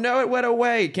 Oh no, it went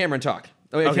away. Cameron, talk.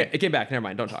 Oh, okay. It came back. Never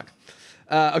mind. Don't talk.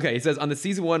 Okay, he says, on the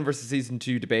season 1 versus season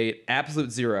 2 debate,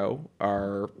 Absolute Zero,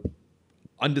 our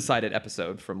undecided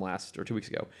episode from last or 2 weeks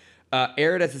ago,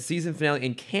 aired as the season finale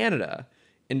in Canada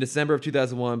in December of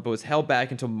 2001, but was held back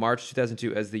until March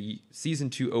 2002 as the season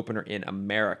 2 opener in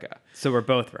America. So we're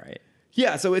both right.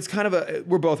 Yeah, so it's kind of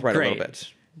we're both right. Great. A little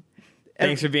bit.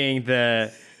 Thanks for being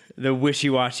the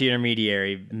wishy-washy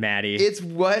intermediary, Maddie. It's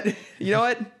what, you know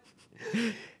what?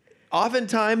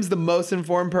 Oftentimes, the most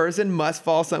informed person must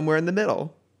fall somewhere in the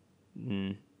middle.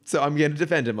 So I'm going to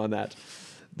defend him on that.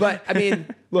 But, I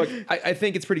mean, look, I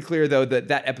think it's pretty clear, though,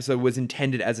 that episode was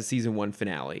intended as a season 1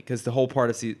 finale, because the whole point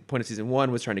of season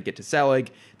 1 was trying to get to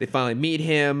Selig. They finally meet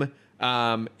him.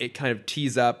 It kind of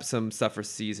tees up some stuff for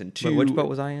season 2. Wait, which boat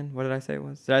was I in? What did I say it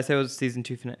was? Did I say it was season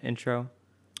 2 intro?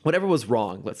 Whatever was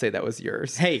wrong, let's say that was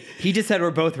yours. Hey, he just said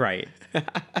we're both right.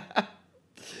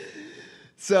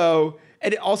 So,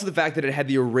 and also the fact that it had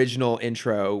the original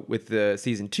intro with the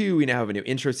season 2. We now have a new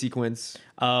intro sequence.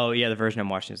 Oh, yeah, the version I'm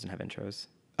watching doesn't have intros.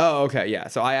 Oh, okay, yeah.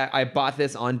 So I bought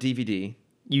this on DVD.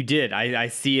 You did. I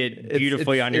see it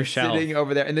beautifully on your shelf. Sitting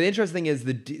over there. And the interesting thing is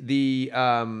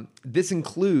this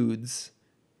includes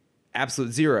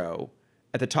Absolute Zero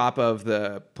at the top of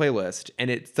the playlist, and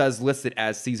it does list it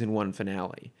as season 1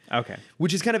 finale. Okay.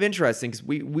 Which is kind of interesting, because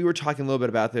we were talking a little bit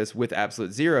about this with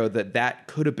Absolute Zero, that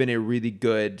could have been a really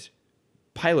good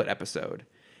pilot episode.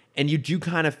 And you do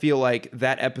kind of feel like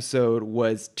that episode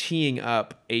was teeing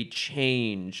up a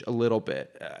change a little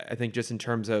bit. I think just in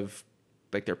terms of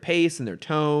like their pace and their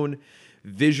tone,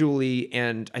 visually,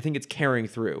 and I think it's carrying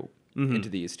through into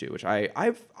these two, which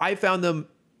I found them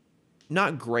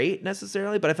not great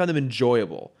necessarily, but I found them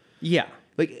enjoyable. Yeah.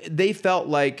 Like they felt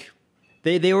like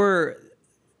they were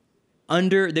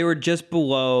just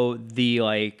below the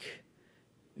like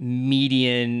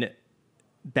median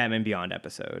Batman Beyond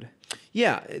episode.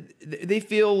 Yeah, they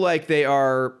feel like they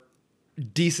are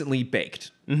decently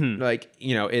baked. Like,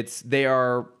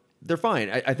 they're fine.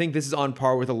 I think this is on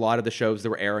par with a lot of the shows that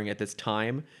were airing at this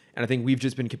time. And I think we've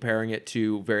just been comparing it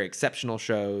to very exceptional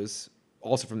shows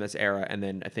also from this era. And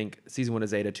then I think season 1 of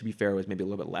Zeta, to be fair, was maybe a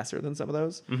little bit lesser than some of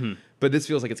those. But this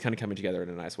feels like it's kind of coming together in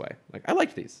a nice way. Like, I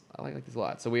liked these. I like these a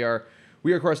lot. So we are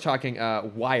of course talking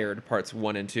Wired parts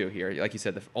 1 and 2 here. Like you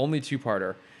said, the only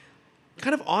two-parter.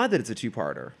 Kind of odd that it's a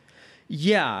two-parter.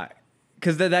 Yeah,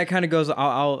 because that kind of goes.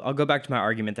 I'll go back to my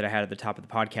argument that I had at the top of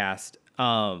the podcast.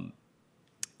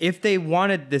 If they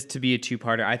wanted this to be a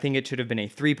 2-parter, I think it should have been a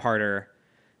 3-parter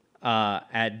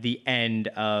at the end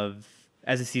of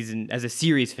as a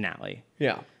series finale.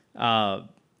 Yeah.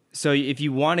 So if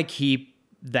you want to keep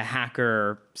the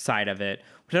hacker side of it,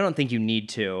 which I don't think you need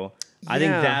to, I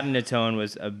think that in its own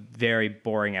was a very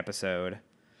boring episode.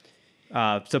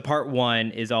 So part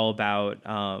 1 is all about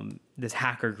this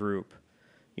hacker group.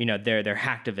 You know, they're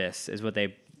hacktivists is what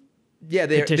they. Yeah,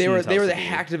 they were the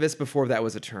hacktivists before that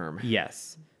was a term.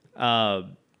 Yes.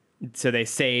 So they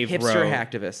save hipster Ro.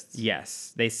 hacktivists.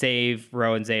 Yes, they save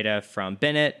Ro and Zeta from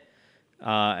Bennett,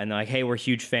 and they're like, "Hey, we're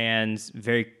huge fans,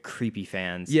 very creepy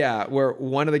fans." Yeah, where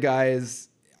one of the guys,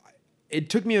 it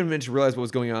took me a minute to realize what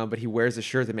was going on, but he wears a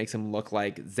shirt that makes him look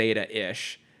like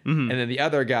Zeta-ish, and then the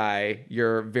other guy,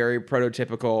 your very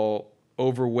prototypical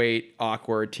overweight,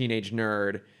 awkward teenage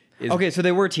nerd, is Okay, so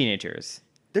they were teenagers.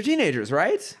 they're teenagers,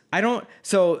 right? Aren't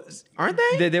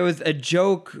they? There was a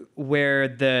joke where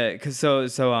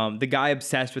the guy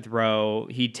obsessed with Ro,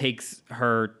 he takes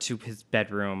her to his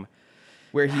bedroom.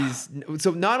 Where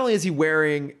so not only is he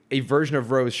wearing a version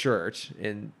of Ro's shirt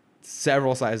in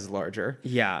several sizes larger,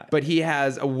 Yeah. but he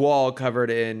has a wall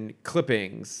covered in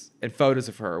clippings and photos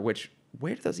of her. Which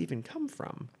where did those even come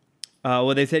from?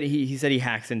 Well, they said he said he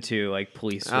hacks into like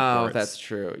police reports. Oh, that's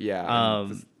true. Yeah,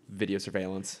 video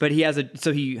surveillance. But he has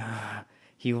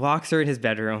he locks her in his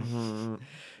bedroom,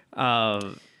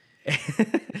 and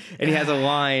he has a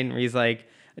line where he's like,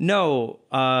 "No,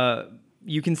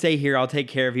 you can stay here. I'll take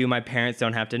care of you. My parents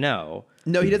don't have to know."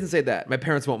 No, he doesn't say that. My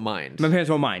parents won't mind. My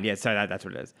parents won't mind. Yeah, sorry, that's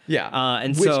what it is. Yeah,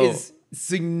 and which so is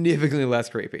significantly less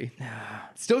creepy.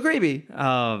 Still creepy,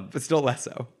 but still less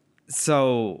so.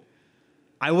 So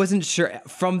I wasn't sure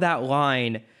from that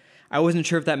line. I wasn't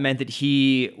sure if that meant that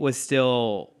he was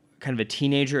still kind of a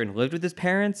teenager and lived with his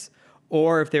parents,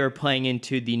 or if they were playing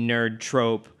into the nerd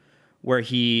trope where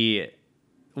he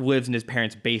lives in his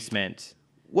parents' basement.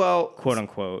 Well, quote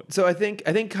unquote. So I think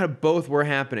kind of both were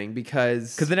happening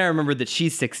because then I remembered that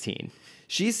she's 16.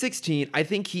 She's 16. I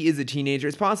think he is a teenager.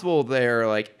 It's possible they're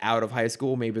like out of high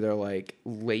school. Maybe they're like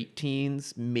late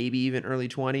teens, maybe even early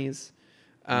 20s.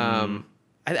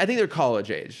 I think they're college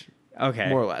age. Okay.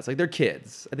 More or less. Like they're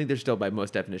kids. I think they're still by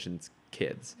most definitions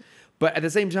kids. But at the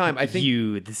same time, I think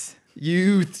Youths.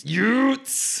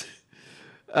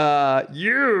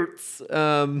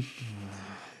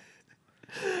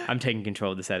 I'm taking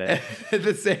control of this edit.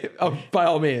 The same. Oh, by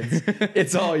all means,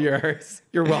 it's all yours.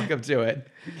 You're welcome to it.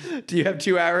 Do you have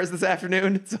 2 hours this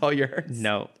afternoon? It's all yours.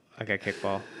 No, I got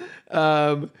kickball.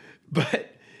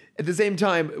 But at the same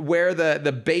time, where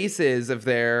the base is of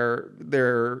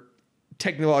their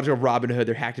technological Robin Hood,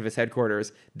 their hacktivist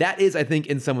headquarters, that is, I think,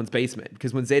 in someone's basement.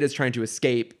 Because when Zeta's trying to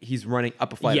escape, he's running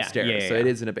up a flight of stairs. So it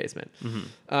is in a basement.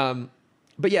 Mm-hmm.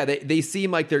 But yeah, they seem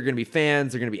like they're going to be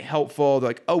fans. They're going to be helpful. They're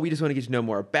like, oh, we just want to get to know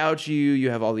more about you. You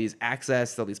have all these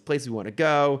access to all these places we want to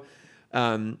go.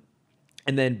 And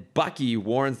then Bucky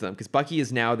warns them because Bucky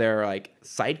is now their like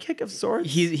sidekick of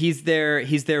sorts. He's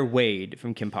their Wade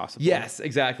from Kim Possible. Yes,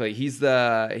 exactly. He's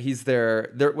their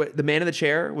the man in the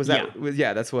chair.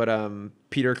 That's what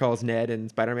Peter calls Ned in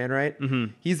Spider-Man, right?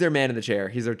 Mm-hmm. He's their man in the chair.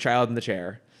 He's their child in the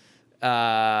chair.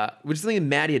 Which is something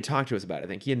Maddie had talked to us about. I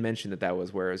think he had mentioned that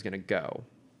was where it was going to go.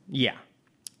 Yeah.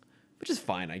 Which is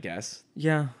fine, I guess.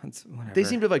 Yeah, that's whatever. They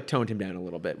seem to have like toned him down a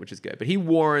little bit, which is good. But he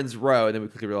warns Ro, and then we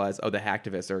quickly realize, the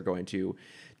hacktivists are going to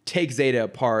take Zeta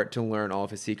apart to learn all of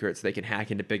his secrets so they can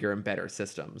hack into bigger and better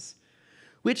systems.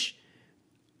 Which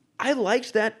I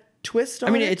liked that twist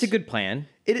on it. It's a good plan.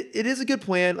 It is a good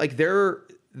plan. Like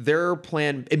their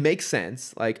plan, it makes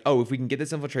sense. Like, if we can get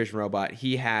this infiltration robot,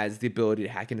 he has the ability to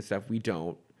hack into stuff we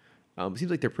don't. Seems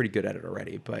like they're pretty good at it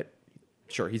already, but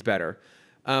sure, he's better.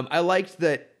 I liked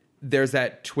that there's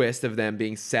that twist of them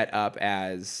being set up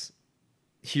as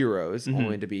heroes,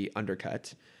 only to be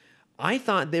undercut. I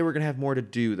thought they were going to have more to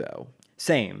do, though.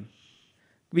 Same.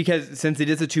 Because since it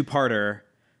is a 2-parter,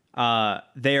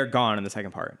 they are gone in the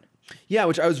second part. Yeah,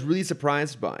 which I was really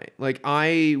surprised by. Like,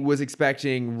 I was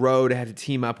expecting Ro to have to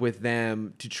team up with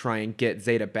them to try and get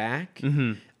Zeta back.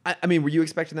 Mm-hmm. I mean, were you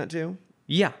expecting that too?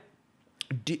 Yeah.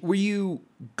 Were you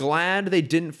glad they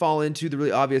didn't fall into the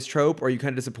really obvious trope, or are you kind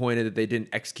of disappointed that they didn't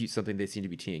execute something they seem to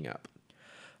be teeing up?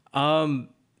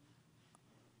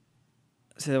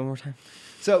 Say that one more time.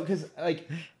 So, because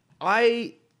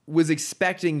I was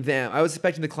expecting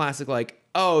the classic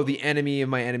the enemy of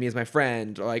my enemy is my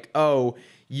friend, or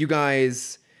you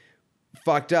guys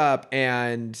fucked up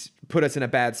and put us in a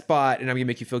bad spot, and I'm gonna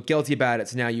make you feel guilty about it,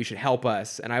 so now you should help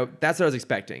us. And that's what I was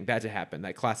expecting that to happen.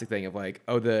 That classic thing of like,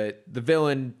 oh, the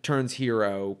villain turns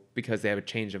hero because they have a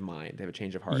change of mind, they have a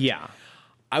change of heart. Yeah.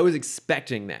 I was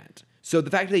expecting that. So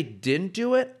the fact that they didn't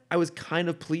do it, I was kind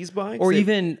of pleased by. Or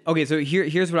even okay, so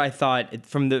here's what I thought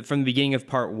from the beginning of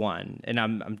part 1, and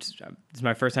I'm just, it's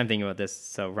my first time thinking about this,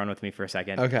 so run with me for a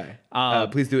second. Okay.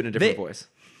 Please do it in a different voice.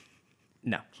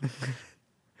 No.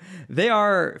 They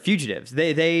are fugitives.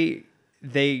 They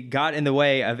got in the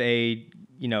way of a,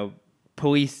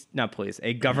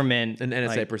 a government, an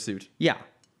NSA pursuit. Yeah.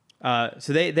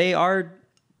 So they are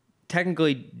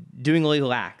technically doing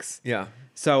illegal acts. Yeah.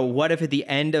 So what if at the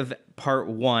end of part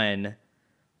 1,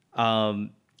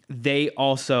 they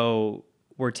also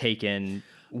were taken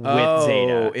with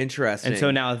Zeta? Oh, interesting. And so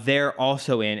now they're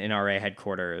also in NRA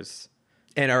headquarters.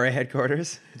 NRA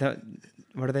headquarters?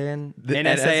 What are they in? The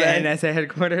NSA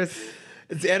headquarters?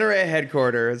 It's NRA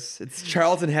headquarters. It's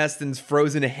Charlton Heston's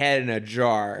frozen head in a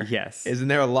jar. Yes. Isn't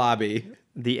there a lobby?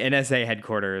 The NSA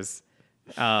headquarters.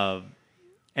 And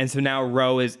so now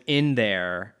Ro is in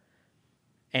there,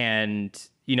 and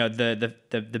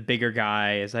the bigger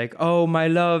guy is like, "Oh, my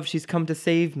love, she's come to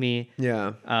save me."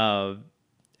 Yeah.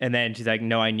 And then she's like,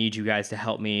 "No, I need you guys to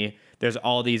help me. There's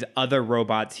all these other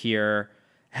robots here.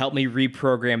 Help me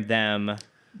reprogram them."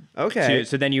 Okay.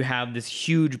 So then you have this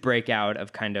huge breakout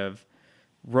of kind of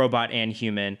robot and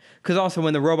human. Because also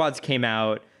when the robots came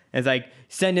out, it's like,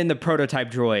 send in the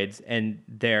prototype droids. And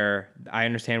I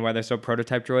understand why they're so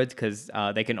prototype droids, because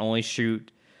they can only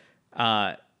shoot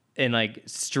in like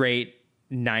straight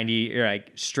 90 or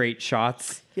like straight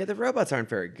shots. Yeah, the robots aren't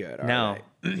very good, No.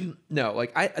 they? No,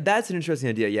 like that's an interesting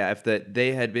idea. Yeah, if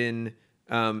they had been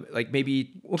like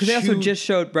maybe because they also just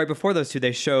showed right before those two,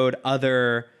 they showed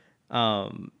other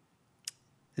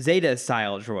Zeta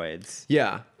style droids.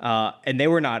 Yeah. And they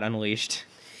were not unleashed.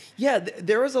 Yeah,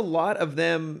 there was a lot of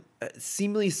them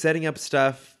seemingly setting up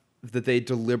stuff that they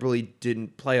deliberately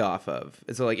didn't play off of.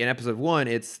 And so like in episode 1,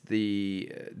 it's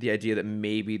the idea that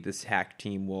maybe this hack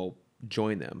team will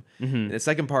join them. Mm-hmm. And the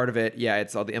second part of it, yeah,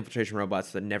 it's all the infiltration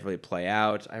robots that never really play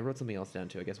out. I wrote something else down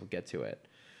too. I guess we'll get to it.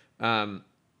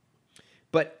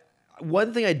 But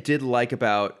one thing I did like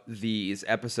about these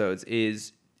episodes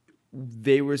is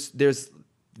there's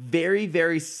very,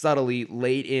 very subtly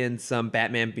laid in some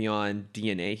Batman Beyond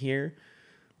DNA here,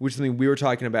 which is something we were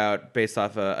talking about based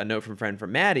off a note from a friend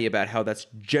from Maddie about how that's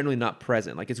generally not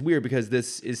present. Like, it's weird because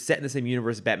this is set in the same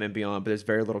universe as Batman Beyond, but there's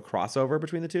very little crossover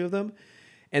between the two of them.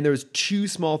 And there's 2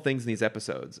 small things in these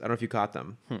episodes. I don't know if you caught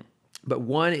them. But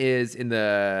one is in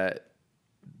the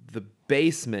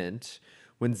basement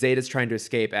when Zeta's trying to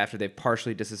escape after they've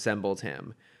partially disassembled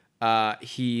him.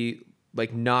 He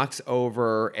like knocks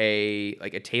over a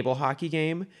table hockey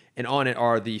game, and on it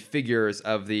are the figures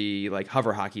of the like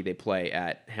hover hockey they play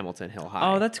at Hamilton Hill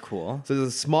High. Oh, that's cool. So there's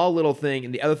a small little thing,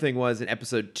 and the other thing was in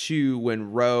episode 2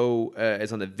 when Ro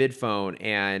is on the vid phone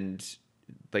and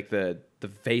like the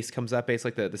face comes up,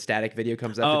 basically like the static video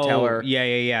comes up to tell her.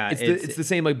 Yeah. It's the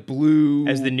same like blue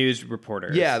as the news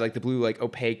reporters. Yeah, like the blue like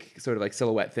opaque sort of like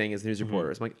silhouette thing as the news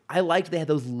reporters. I'm like, I liked they had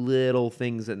those little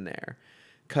things in there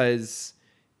because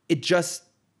it just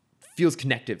feels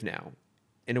connective now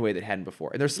in a way that hadn't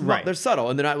before. And they're subtle,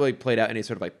 and they're not really played out in any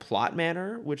sort of like plot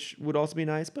manner, which would also be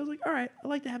nice. But I was like, all right, I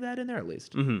like to have that in there at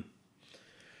least.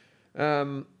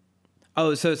 So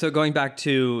going back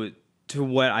to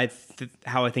what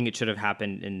how I think it should have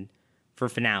happened for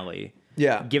finale.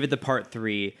 Yeah. Give it the part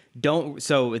 3.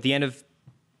 So at the end of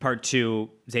part 2,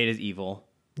 Zeta's evil.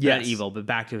 Yes. Not evil, but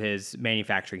back to his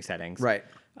manufacturing settings. Right.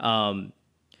 Don't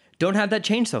have that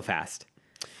change so fast.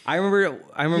 I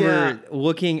remember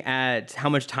looking at how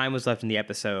much time was left in the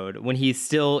episode when he's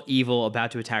still evil,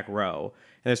 about to attack Ro,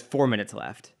 and there's 4 minutes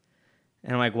left.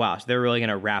 And I'm like, wow, so they're really going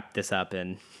to wrap this up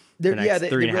in the next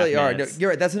 3.5 really are. No, minutes.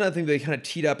 you're right. That's another thing they kind of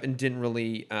teed up and didn't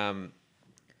really execute.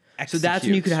 So that's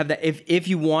when you could have that. If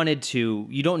you wanted to,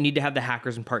 you don't need to have the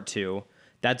hackers in part 2.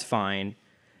 That's fine.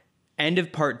 End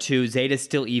of part 2, Zeta's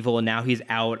still evil, and now he's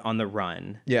out on the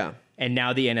run. Yeah. And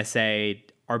now the NSA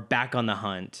are back on the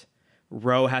hunt.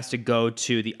 Ro has to go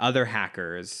to the other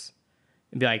hackers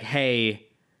and be like, hey,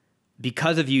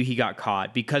 because of you, he got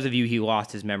caught. Because of you, he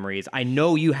lost his memories. I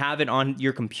know you have it on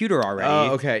your computer already.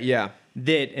 Oh, okay, yeah.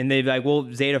 And they'd be like, well,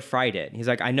 Zeta fried it. He's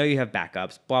like, I know you have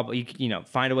backups, blah, blah. You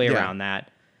find a way around that.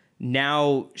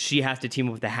 Now she has to team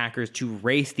up with the hackers to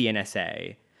race the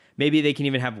NSA. Maybe they can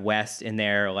even have West in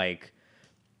there. Like,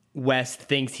 West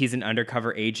thinks he's an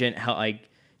undercover agent,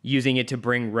 using it to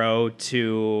bring Ro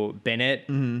to Bennett,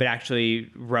 but actually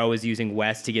Ro is using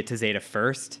West to get to Zeta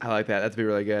first. I like that. That'd be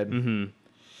really good.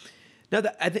 No,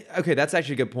 I think okay, that's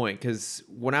actually a good point because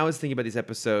when I was thinking about these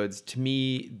episodes, to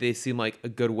me they seem like a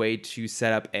good way to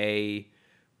set up a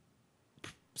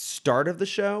start of the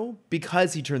show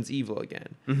because he turns evil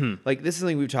again. Mm-hmm. Like this is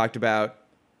something we've talked about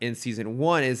in season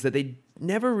 1 is that they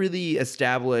never really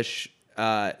establish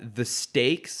the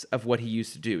stakes of what he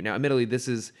used to do. Now, admittedly, this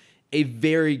is a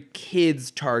very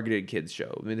targeted kids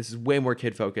show. I mean, this is way more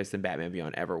kid focused than Batman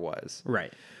Beyond ever was.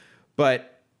 Right.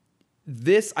 But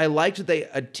this, I liked that they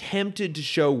attempted to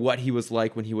show what he was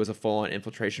like when he was a full-on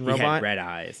infiltration robot. He had red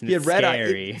eyes. He had red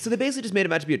eyes. So they basically just made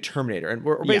him out to be a Terminator. And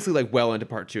we're basically like well into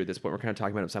part 2 at this point. We're kind of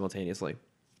talking about him simultaneously.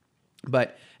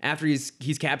 But after he's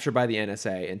captured by the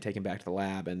NSA and taken back to the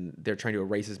lab, and they're trying to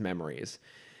erase his memories.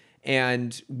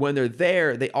 And when they're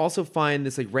there, they also find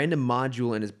this like random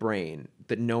module in his brain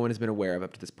that no one has been aware of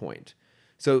up to this point.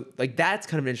 So like that's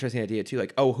kind of an interesting idea too.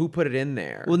 Like, oh, who put it in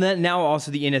there? Well, then now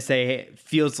also the NSA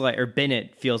feels like, or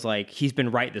Bennett feels like he's been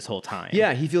right this whole time.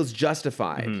 Yeah, he feels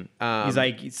justified. Mm-hmm. He's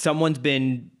like, someone's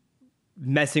been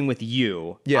messing with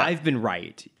you. Yeah. I've been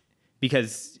right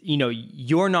because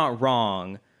you're not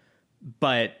wrong,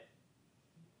 but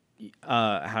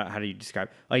how do you describe?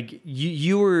 Like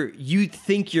you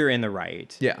think you're in the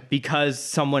right. Yeah. Because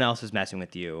someone else is messing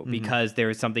with you. Mm-hmm. Because there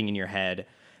was something in your head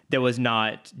that was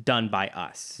not done by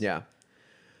us. Yeah.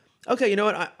 Okay, you know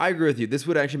what? I agree with you. This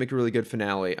would actually make a really good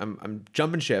finale. I'm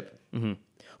jumping ship. Mm-hmm.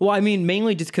 Well, I mean,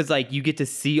 mainly just because like you get to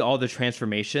see all the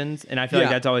transformations, and I feel like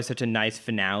that's always such a nice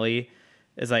finale.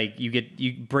 Is like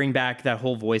you bring back that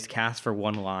whole voice cast for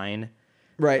one line,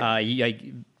 right?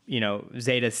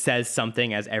 Zeta says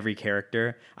something as every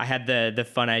character. I had the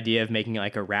fun idea of making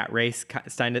like a rat race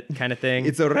kind of thing.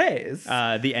 It's a race.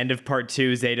 The end of part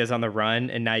 2, Zeta's on the run,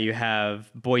 and now you have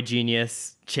Boy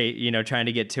Genius, trying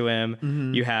to get to him.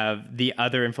 Mm-hmm. You have the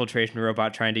other infiltration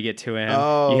robot trying to get to him.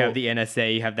 Oh. You have the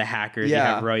NSA. You have the hackers. You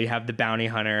have Ro. You have the bounty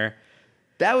hunter.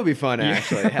 That would be fun,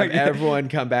 actually. Have everyone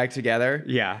come back together.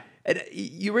 Yeah. And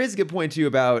you raise a good point too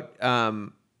about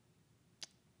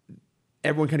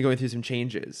everyone kind of going through some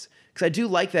changes. Because I do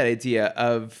like that idea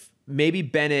of maybe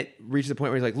Bennett reaches a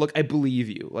point where he's like, look, I believe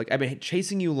you. Like, I've been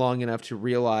chasing you long enough to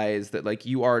realize that like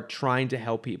you are trying to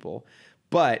help people.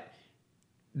 But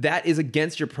that is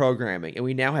against your programming. And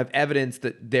we now have evidence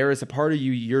that there is a part of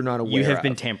you you're not aware of. You have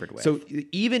been tampered with. So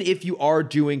even if you are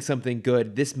doing something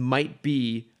good, this might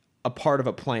be a part of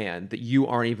a plan that you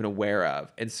aren't even aware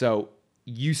of. And so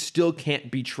you still can't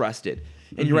be trusted.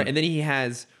 And you're right. And then he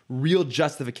has real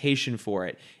justification for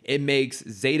it. It makes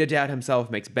Zeta doubt himself,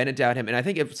 makes Bennett doubt him. And I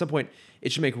think at some point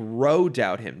it should make Ro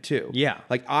doubt him too. Yeah.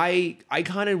 Like I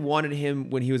kind of wanted him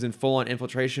when he was in full on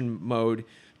infiltration mode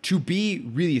to be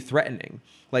really threatening.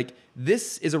 Like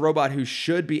this is a robot who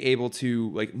should be able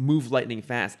to like move lightning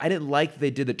fast. I didn't like that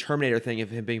they did the Terminator thing of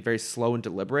him being very slow and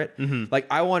deliberate. Mm-hmm. Like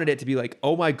I wanted it to be like,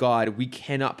 oh my God, we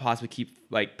cannot possibly keep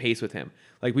like pace with him.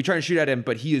 Like we try to shoot at him,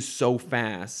 but he is so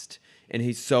fast and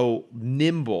he's so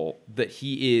nimble that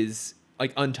he is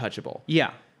like untouchable.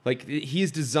 Yeah. Like he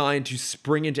is designed to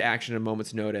spring into action at a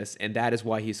moment's notice, and that is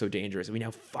why he's so dangerous. And we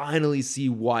now finally see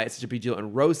why it's such a big deal,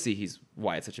 and Ro sees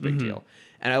why it's such a big deal.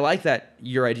 And I like that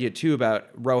your idea too about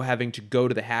Ro having to go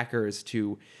to the hackers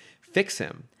to fix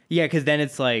him. Yeah, because then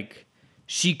it's like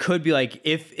she could be like,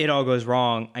 if it all goes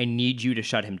wrong, I need you to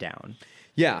shut him down.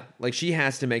 Yeah, like she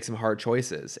has to make some hard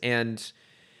choices. And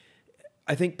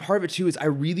I think part of it too is I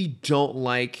really don't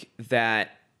like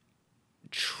that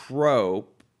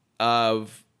trope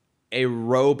of a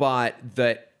robot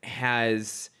that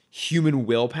has human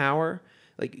willpower.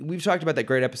 Like we've talked about that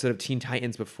great episode of Teen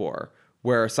Titans before,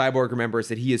 where Cyborg remembers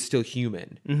that he is still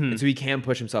human. Mm-hmm. And so he can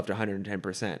push himself to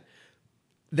 110%.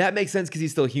 That makes sense because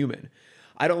he's still human.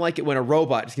 I don't like it when a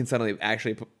robot can suddenly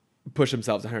actually push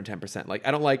themselves to 110%. Like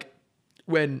I don't like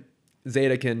when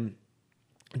Zeta can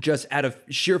just out of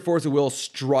sheer force of will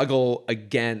struggle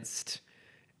against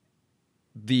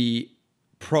the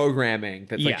programming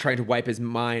that's like trying to wipe his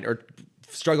mind, or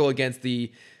struggle against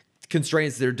the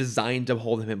constraints that are designed to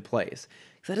hold him in place.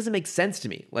 Because that doesn't make sense to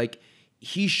me. Like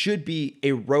he should be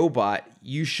a robot.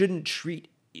 You shouldn't treat,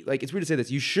 like it's weird to say this,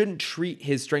 you shouldn't treat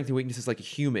his strengths and weaknesses like a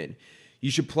human.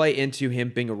 You should play into him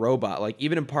being a robot. Like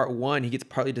even in part 1, he gets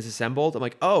partly disassembled. I'm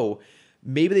like, oh,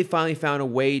 maybe they finally found a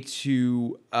way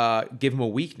to give him a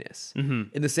weakness.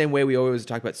 Mm-hmm. In the same way we always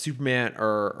talk about Superman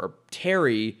or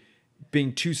Terry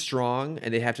being too strong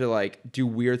and they have to like do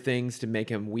weird things to make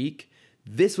him weak.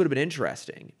 This would have been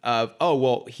interesting of, oh,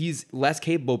 well, he's less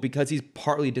capable because he's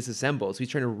partly disassembled. So he's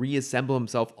trying to reassemble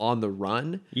himself on the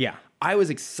run. Yeah. I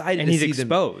was excited And to he's see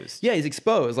exposed. them. Yeah, he's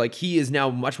exposed. Like, he is now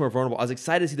much more vulnerable. I was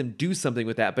excited to see them do something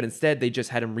with that, but instead they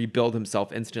just had him rebuild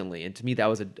himself instantly. And to me, that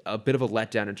was a bit of a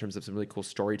letdown in terms of some really cool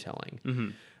storytelling.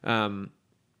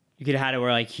 You could have had it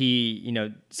where like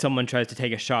someone tries to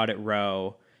take a shot at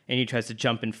Ro and he tries to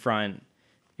jump in front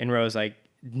and Ro's like,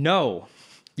 no.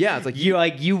 Yeah, it's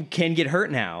like you can get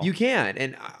hurt now. you can.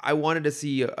 And I wanted to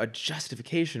see a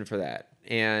justification for that.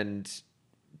 And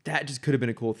that just could have been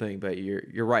a cool thing, but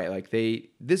you're right. Like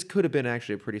this could have been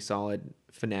actually a pretty solid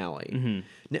finale.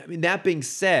 Now, I mean, that being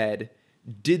said,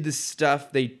 did the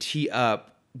stuff they tee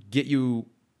up get you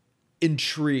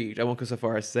intrigued? I won't go so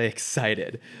far as to say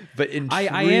excited, but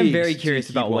intrigued. I am very curious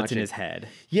keep about what's in watching. his head.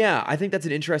 Yeah, I think that's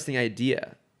an interesting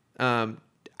idea. I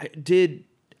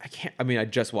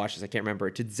just watched this. I can't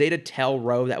remember. Did Zeta tell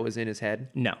Ro that was in his head?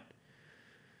 No.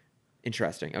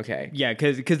 Interesting. Okay. Yeah,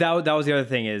 because that was the other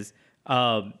thing is,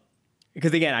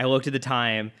 because again, I looked at the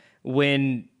time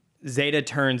when Zeta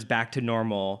turns back to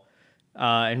normal,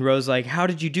 and Ro's like, "How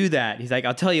did you do that?" He's like,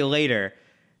 "I'll tell you later."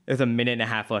 There's a minute and a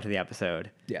half left of the episode.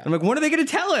 Yeah. I'm like, when are they going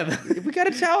to tell him? We got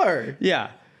to tell her.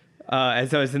 Yeah. And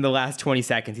so it's in the last 20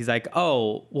 seconds. He's like,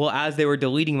 oh, well, as they were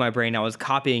deleting my brain, I was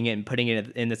copying it and putting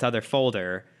it in this other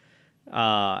folder.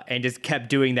 And just kept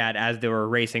doing that as they were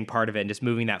erasing part of it and just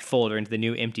moving that folder into the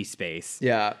new empty space.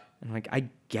 Yeah. I'm like, I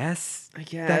guess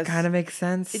that kind of makes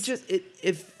sense.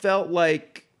 It felt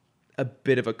like a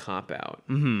bit of a cop-out.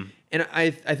 Mm-hmm. And I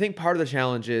think part of the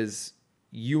challenge is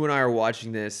you and I are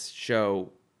watching this show,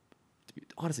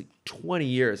 honestly, 20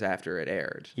 years after it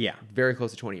aired. Yeah. Very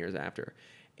close to 20 years after.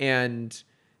 And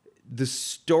the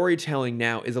storytelling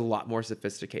now is a lot more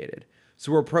sophisticated.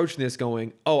 So we're approaching this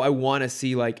going, oh, I want to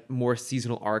see like more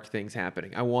seasonal arc things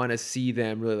happening. I want to see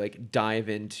them really like dive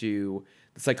into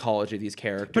the psychology of these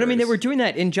characters. But I mean, they were doing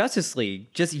that in Justice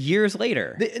League just years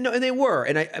later. And they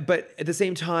were. But at the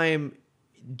same time,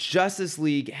 Justice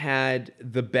League had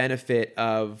the benefit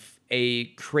of a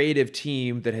creative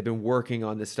team that had been working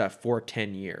on this stuff for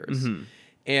 10 years. Mm-hmm.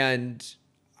 And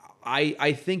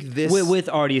I think this with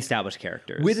already established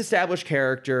characters. With established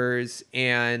characters,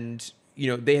 and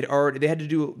they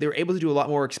were able to do a lot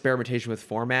more experimentation with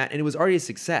format, and it was already a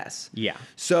success. Yeah.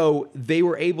 So they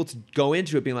were able to go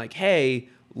into it being like, hey,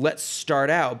 let's start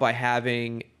out by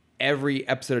having every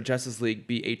episode of Justice League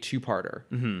be a two-parter.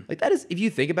 Mm-hmm. Like, that is, if you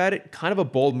think about it, kind of a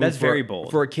bold move. That's very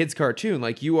bold for a kid's cartoon.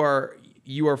 Like, you are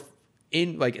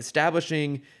in like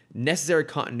establishing necessary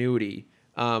continuity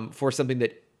for something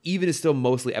that even is still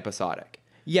mostly episodic.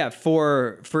 Yeah,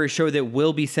 for a show that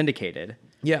will be syndicated.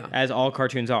 Yeah. As all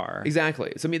cartoons are.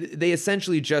 Exactly. So, I mean, they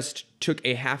essentially just took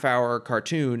a half-hour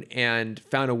cartoon and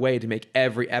found a way to make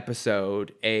every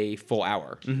episode a full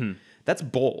hour. Mm-hmm. That's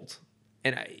bold.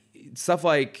 And stuff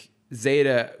like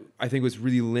Zeta, I think, was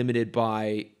really limited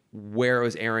by where it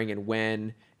was airing and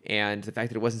when, and the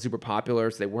fact that it wasn't super popular,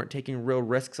 so they weren't taking real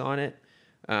risks on it.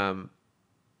 And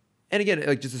again,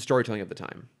 like, just the storytelling of the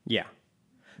time. Yeah.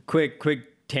 Quick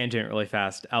tangent really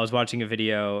fast. I was watching a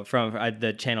video from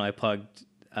the channel I plugged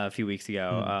a few weeks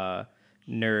ago,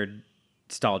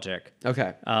 Nerdstalgic.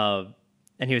 Okay.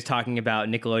 And he was talking about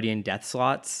Nickelodeon death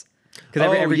slots.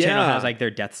 Because every channel has like their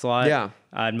death slot. Yeah.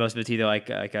 And most of it's either like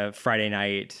a Friday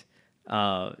night.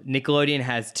 Nickelodeon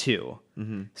has two.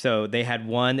 Mm-hmm. So they had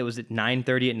one that was at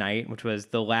 9:30 at night, which was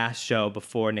the last show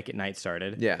before Nick at Night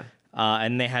started. Yeah.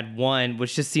 And they had one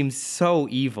which just seems so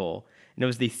evil. And it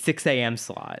was the 6 a.m.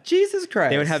 slot. Jesus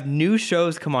Christ. They would have new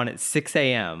shows come on at 6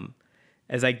 a.m.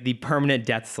 as like the permanent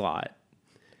death slot.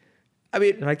 I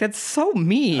mean, like, that's so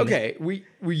mean. Okay,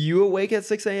 were you awake at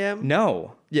 6 a.m.?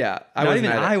 No. Yeah.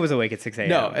 I was awake at 6 a.m.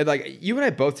 No, and like, you and I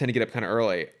both tend to get up kind of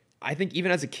early. I think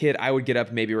even as a kid, I would get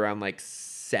up maybe around like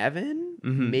 7,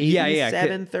 maybe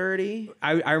 7:30.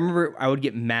 I remember I would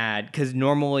get mad because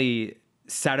normally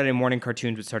Saturday morning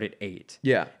cartoons would start at 8.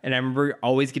 Yeah. And I remember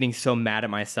always getting so mad at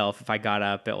myself if I got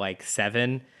up at like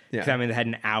 7. Because I mean, they had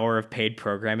an hour of paid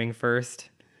programming first.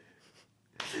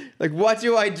 Like, what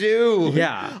do I do?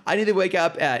 Yeah. I need to wake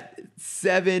up at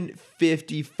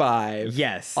 7:55.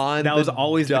 Yes. That was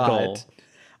always the goal.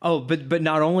 Oh, but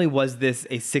not only was this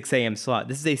a 6 a.m. slot,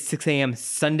 this is a 6 a.m.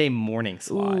 Sunday morning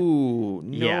slot. Ooh,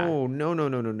 Yeah. No.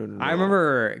 I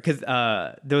remember because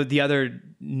the other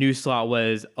new slot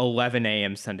was 11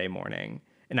 a.m. Sunday morning,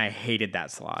 and I hated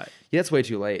that slot. Yeah, that's way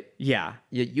too late. Yeah.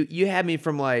 Yeah, you had me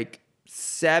from like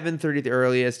 7:30 at the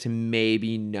earliest to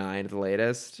maybe 9 at the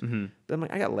latest. Mm-hmm. But I'm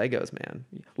like, I got Legos, man.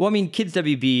 Well, I mean, Kids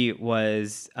WB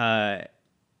was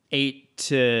 8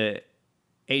 to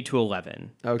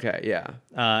 11. Okay, yeah.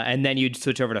 And then you'd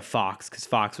switch over to Fox because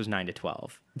Fox was 9 to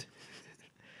 12.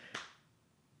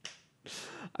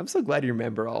 I'm so glad you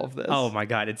remember all of this. Oh my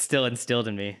God, it's still instilled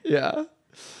in me. Yeah.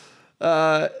 No,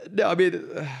 I mean,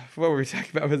 what were we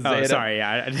talking about with Zeta? Oh, sorry.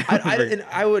 Yeah,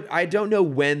 I don't know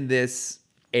when this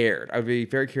aired. I'd be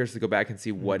very curious to go back and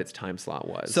see what its time slot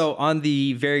was. So on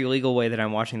the very legal way that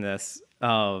I'm watching this,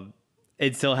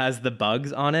 it still has the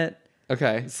bugs on it.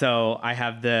 Okay. So I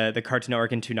have the Cartoon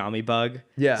Network and Toonami bug.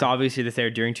 Yeah. So obviously this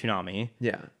aired during Toonami.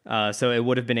 Yeah. So it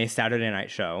would have been a Saturday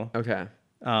night show. Okay.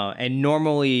 And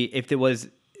normally, if it was,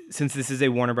 since this is a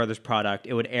Warner Brothers product,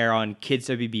 it would air on Kids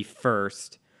WB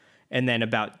first, and then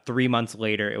about 3 months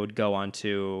later, it would go on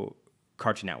to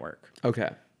Cartoon Network. Okay.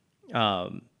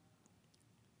 So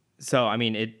I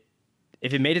mean,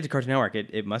 if it made it to Cartoon Network,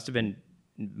 it must have been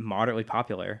moderately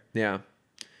popular. Yeah.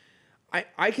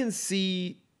 I can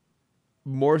see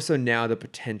more so now the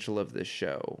potential of this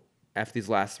show after these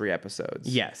last 3 episodes.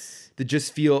 Yes. To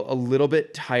just feel a little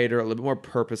bit tighter, a little bit more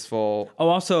purposeful. Oh,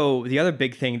 also, the other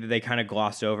big thing that they kind of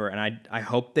glossed over, and I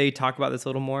hope they talk about this a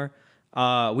little more,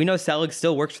 we know Selig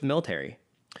still works for the military.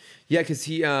 Yeah, because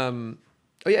he...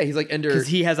 he's like under... Because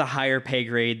he has a higher pay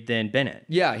grade than Bennett.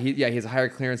 He has a higher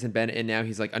clearance than Bennett, and now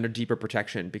he's like under deeper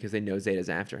protection because they know Zeta's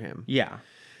after him. Yeah.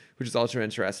 Which is also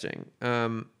interesting.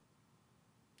 What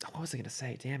was I going to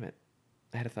say? Damn it.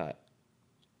 I had a thought.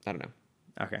 I don't know.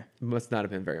 Okay. It must not have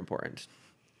been very important.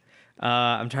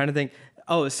 I'm trying to think.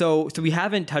 Oh, so we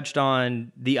haven't touched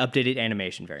on the updated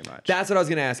animation very much. That's what I was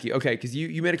going to ask you. Okay, because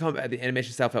you made a comment about the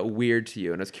animation style felt weird to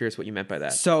you, and I was curious what you meant by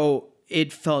that. So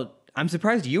it felt... I'm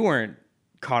surprised you weren't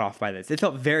caught off by this. It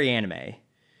felt very anime.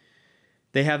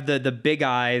 They have the big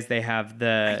eyes. They have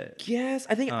the... Yes,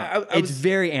 I think it's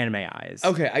very anime eyes.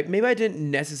 Okay, maybe I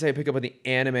didn't necessarily pick up on the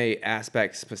anime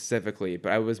aspect specifically,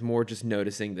 but I was more just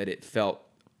noticing that it felt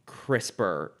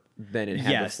crisper than it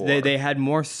had before. Yes, they had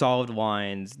more solid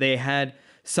lines. They had...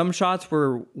 Some shots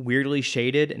were weirdly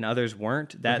shaded and others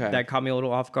weren't. That caught me a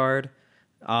little off guard.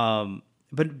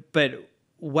 But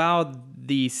while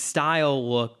the style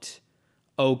looked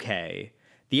okay,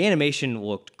 the animation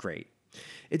looked great.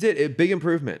 It did. A big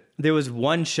improvement. There was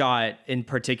one shot in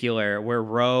particular where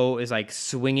Ro is like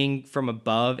swinging from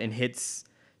above and hits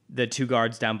the 2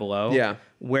 guards down below. Yeah.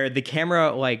 Where the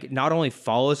camera like not only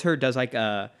follows her, does like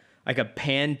a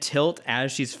pan tilt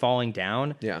as she's falling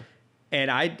down. Yeah. And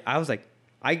I was like,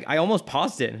 I almost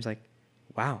paused it and was like,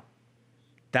 wow.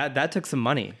 That took some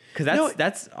money because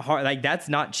that's hard. Like that's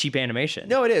not cheap animation.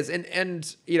 No, it is.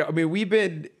 And you know, I mean, we've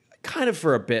been kind of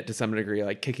for a bit to some degree,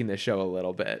 like kicking the show a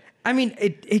little bit. I mean,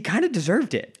 it kind of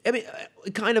deserved it. I mean,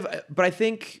 kind of, but I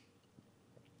think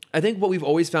what we've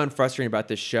always found frustrating about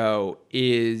this show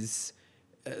is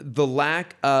the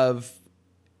lack of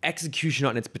execution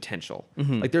on its potential.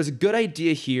 Mm-hmm. Like there's a good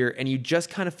idea here and you just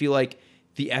kind of feel like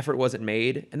the effort wasn't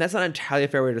made. And that's not entirely a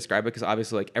fair way to describe it because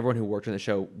obviously like everyone who worked on the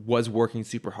show was working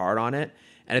super hard on it.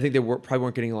 And I think they probably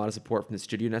weren't getting a lot of support from the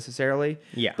studio necessarily.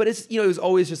 Yeah. But it's, it was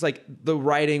always just like the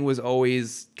writing was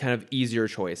always kind of easier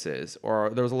choices or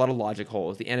there was a lot of logic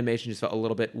holes. The animation just felt a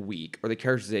little bit weak or the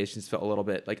characterizations felt a little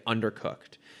bit like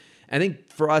undercooked. I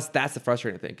think for us, that's the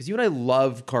frustrating thing because you and I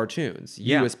love cartoons,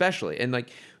 you especially. And like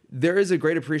there is a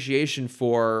great appreciation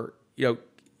for,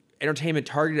 entertainment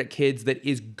targeted at kids that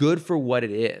is good for what it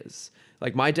is.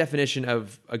 Like my definition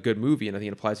of a good movie, and I think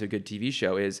it applies to a good TV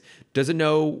show, is does it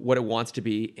know what it wants to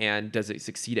be and does it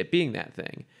succeed at being that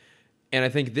thing? And I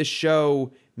think this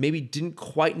show maybe didn't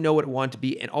quite know what it wanted to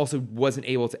be and also wasn't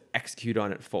able to execute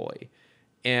on it fully.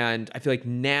 And I feel like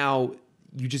now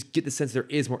you just get the sense there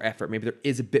is more effort. Maybe there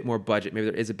is a bit more budget. Maybe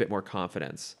there is a bit more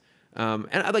confidence. And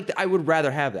I would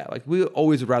rather have that. Like we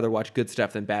always would rather watch good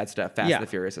stuff than bad stuff, Fast and the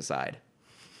Furious aside.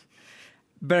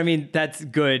 But I mean, that's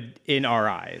good in our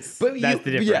eyes. That's the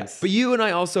difference. Yeah, but you and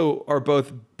I also are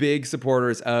both big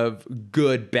supporters of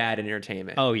good, bad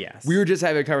entertainment. Oh, yes. We were just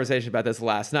having a conversation about this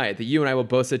last night, that you and I will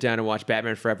both sit down and watch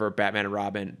Batman Forever, Batman and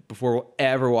Robin before we'll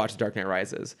ever watch The Dark Knight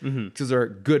Rises. Because there are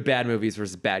good, bad movies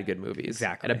versus bad, good movies.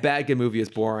 Exactly. And a bad, good movie is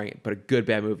boring, but a good,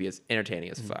 bad movie is entertaining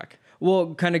as fuck.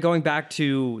 Well, kind of going back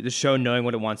to the show knowing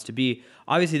what it wants to be,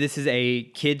 obviously this is a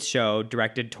kids show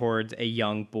directed towards a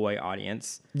young boy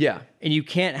audience. Yeah. And you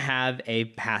can't have a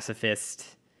pacifist...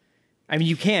 I mean,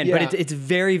 you can, but it's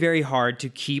very, very hard to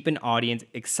keep an audience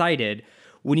excited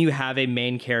when you have a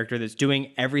main character that's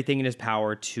doing everything in his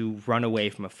power to run away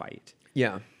from a fight.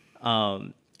 Yeah.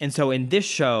 And so in this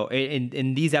show,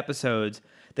 in these episodes,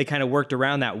 they kind of worked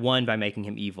around that, one, by making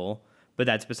him evil, but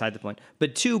that's beside the point.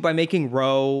 But two, by making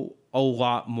Ro a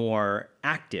lot more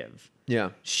active. Yeah.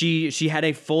 She had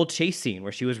a full chase scene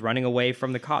where she was running away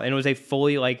from the cop, and it was a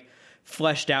fully like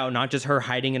fleshed out, not just her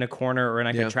hiding in a corner or in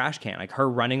like a trash can, like her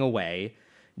running away,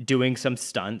 doing some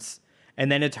stunts.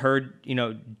 And then it's her,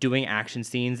 doing action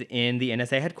scenes in the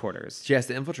NSA headquarters. She has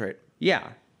to infiltrate. Yeah.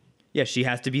 Yeah, she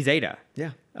has to be Zeta.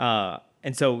 Yeah.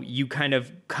 And so you kind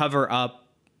of cover up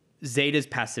Zeta's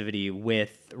passivity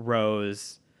with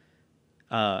Ro's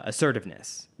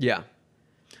assertiveness. Yeah.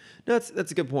 No,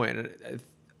 that's a good point.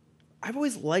 I've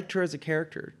always liked her as a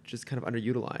character, just kind of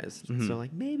underutilized. Mm-hmm. So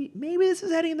like maybe this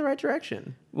is heading in the right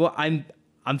direction. Well, I'm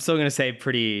still gonna say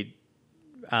pretty,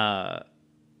 not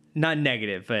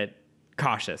negative, but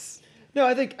cautious. No,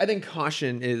 I think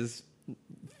caution is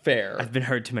fair. I've been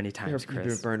hurt too many times, Chris.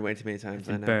 You've been burned way too many times.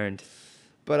 I've been burned.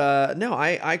 But no,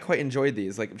 I quite enjoyed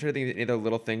these. Like I'm trying to think of any other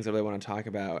little things I really want to talk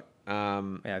about. Yeah,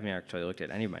 I haven't actually looked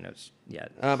at any of my notes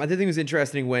yet. I did think it was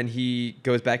interesting when he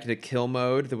goes back into kill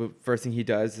mode. The first thing he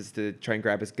does is to try and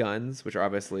grab his guns, which are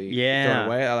obviously thrown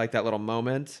away. I like that little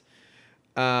moment.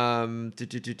 It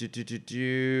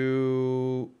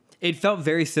felt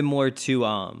very similar to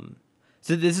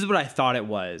so this is what I thought it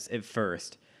was at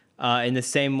first. In the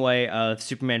same way of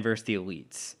Superman versus the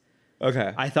Elites.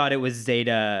 Okay. I thought it was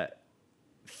Zeta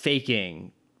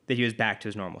faking that he was back to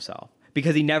his normal self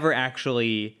because he never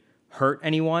actually hurt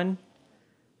anyone.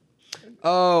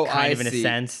 Oh, kind of in a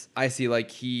sense. I see.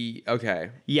 Like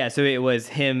okay. Yeah, so it was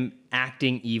him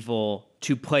acting evil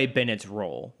to play Bennett's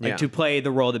role, to play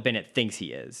the role that Bennett thinks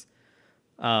he is.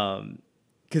 Because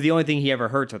the only thing he ever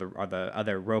hurts are the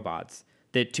other robots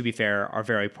that, to be fair, are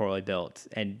very poorly built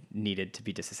and needed to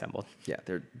be disassembled. Yeah,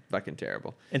 they're fucking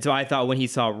terrible. And so I thought when he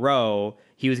saw Ro,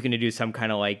 he was going to do some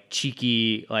kind of like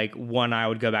cheeky, like one eye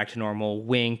would go back to normal,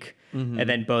 wink, and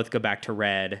then both go back to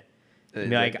red. And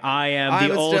be like, I am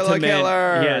the ultimate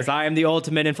killer. Yes, I am the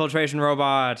ultimate infiltration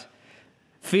robot.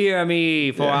 Fear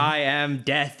me, for I am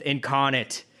death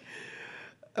incarnate.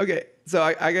 Okay, so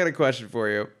I got a question for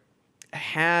you.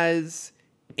 Has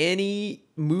any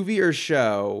movie or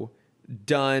show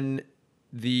done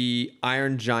the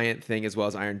Iron Giant thing as well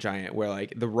as Iron Giant, where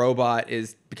like the robot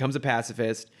becomes a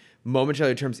pacifist,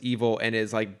 momentarily turns evil, and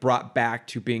is like brought back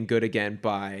to being good again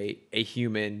by a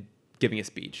human giving a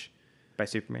speech? By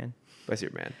Superman.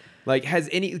 Like, has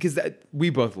any, because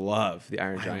we both love the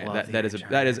Iron Giant.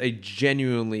 That is a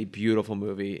genuinely beautiful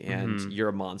movie, and you're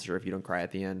a monster if you don't cry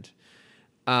at the end.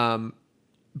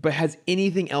 But has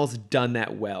anything else done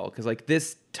that well? Because like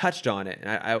this touched on it, and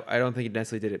I don't think it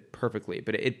necessarily did it perfectly,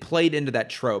 but it played into that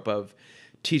trope of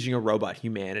teaching a robot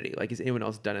humanity. Like, has anyone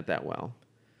else done it that well?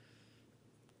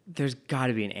 There's got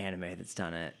to be an anime that's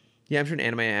done it. Yeah, I'm sure an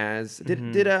anime has. Did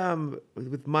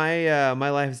with my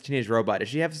Life as a Teenage Robot, did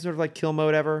she have some sort of like kill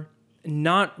mode ever?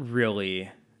 Not really,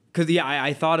 because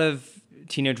I thought of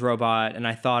Teenage Robot and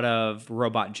I thought of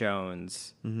Robot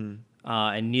Jones.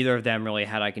 And neither of them really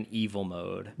had like an evil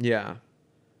mode. Yeah.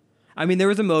 I mean, there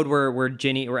was a mode where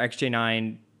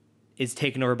XJ9 is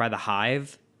taken over by the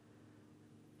Hive.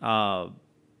 But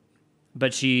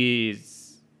I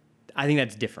think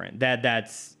that's different.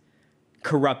 That's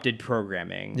corrupted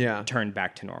programming turned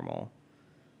back to normal.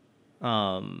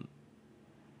 I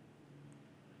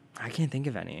can't think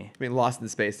of any. I mean, Lost in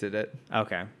Space did it.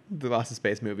 Okay. The Lost in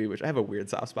Space movie, which I have a weird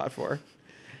soft spot for.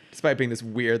 Despite being this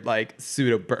weird, like,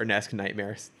 pseudo-Burton-esque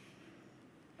nightmares.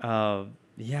 Yeah,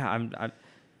 I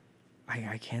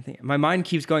can't think. My mind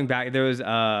keeps going back. There was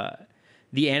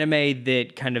the anime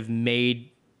that kind of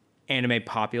made anime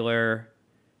popular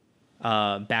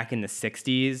back in the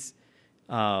 60s.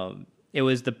 It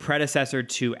was the predecessor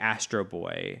to Astro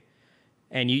Boy.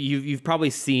 And you've probably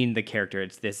seen the character.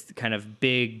 It's this kind of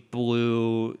big,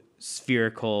 blue,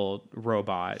 spherical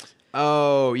robot.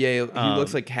 Oh, yeah. He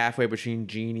looks like halfway between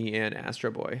Genie and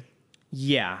Astro Boy.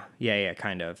 Yeah,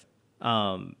 kind of.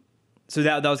 So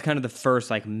that was kind of the first,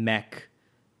 like, mech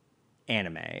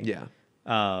anime. Yeah.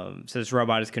 So this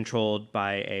robot is controlled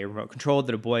by a remote control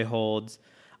that a boy holds.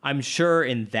 I'm sure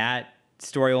in that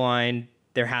storyline,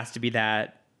 there has to be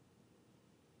that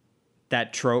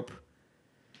trope.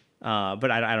 But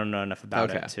I don't know enough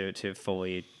about it to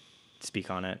fully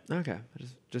speak on it. Okay.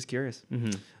 Just curious.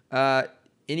 Mm-hmm.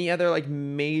 Any other like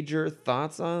major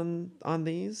thoughts on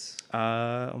these?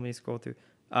 Let me scroll through.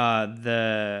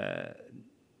 The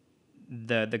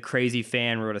crazy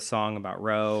fan wrote a song about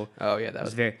Ro. Oh yeah, that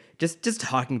was very just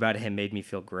talking about him made me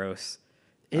feel gross.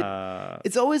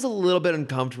 It's always a little bit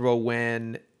uncomfortable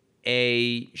when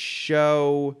a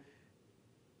show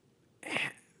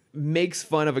makes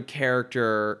fun of a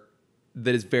character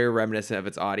that is very reminiscent of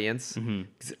its audience.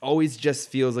 Because it always just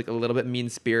feels like a little bit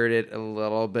mean-spirited, a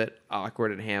little bit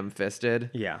awkward and ham-fisted.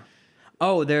 Yeah.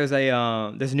 Oh, there's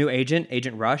a new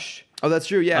Agent Rush. Oh, that's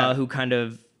true, yeah. Who kind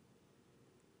of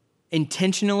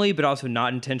intentionally, but also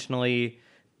not intentionally,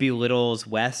 belittles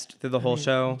West through the whole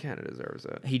show. He kind of deserves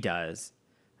it. He does.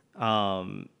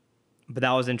 But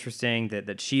that was interesting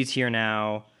that she's here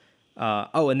now.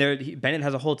 And Bennett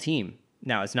has a whole team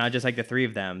now. It's not just like the three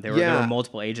of them. There were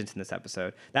multiple agents in this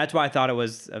episode. That's why I thought it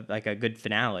was a good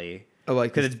finale. Oh,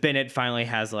 like because Bennett finally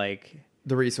has like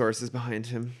the resources behind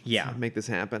him. Yeah, to make this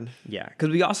happen. Yeah, because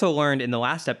we also learned in the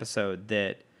last episode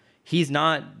that he's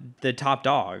not the top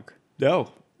dog.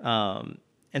 No.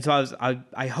 And so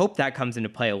I hope that comes into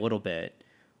play a little bit,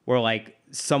 where like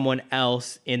someone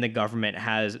else in the government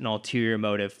has an ulterior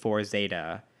motive for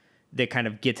Zeta that kind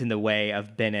of gets in the way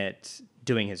of Bennett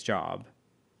doing his job.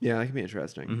 Yeah, that could be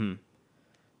interesting.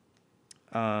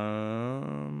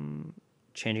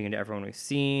 Changing into everyone we've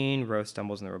seen. Rose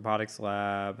stumbles in the robotics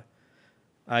lab.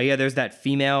 There's that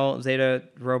female Zeta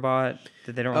robot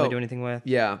that they don't really do anything with.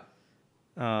 Yeah.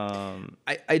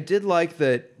 I did like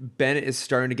that Bennett is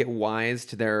starting to get wise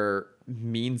to their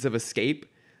means of escape.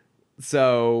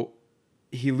 So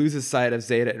he loses sight of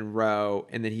Zeta and Ro,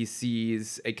 and then he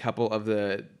sees a couple of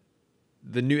the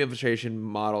new infiltration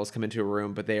models come into a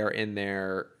room, but they are in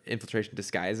their infiltration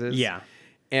disguises. Yeah.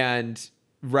 And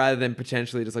rather than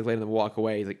potentially just like letting them walk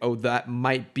away, he's like, oh, that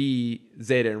might be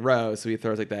Zeta and Ro. So he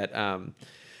throws like that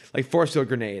like force field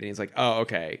grenade, and he's like, oh,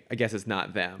 okay, I guess it's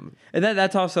not them. And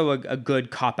that's also a good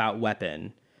cop-out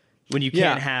weapon. When you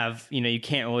can't have, you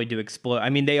can't really do explode. I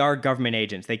mean, they are government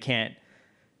agents.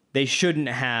 They shouldn't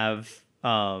have,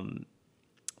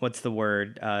 what's the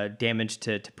word? Damage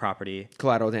to property.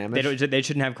 Collateral damage. They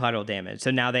shouldn't have collateral damage. So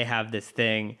now they have this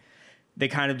thing. They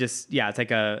kind of just, it's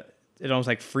like it almost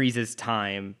like freezes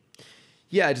time.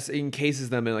 Yeah, it just encases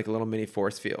them in like a little mini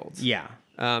force fields. Yeah.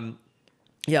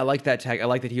 Yeah, I like that tag. I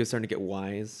like that he was starting to get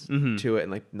wise to it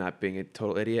and like not being a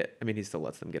total idiot. I mean, he still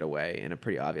lets them get away in a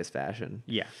pretty obvious fashion.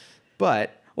 Yeah.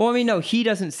 But well, I mean, no, he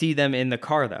doesn't see them in the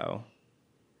car though.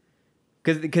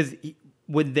 Because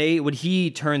when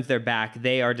he turns their back,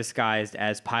 they are disguised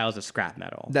as piles of scrap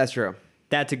metal. That's true.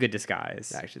 That's a good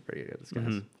disguise. Actually, pretty good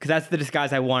disguise. Because that's the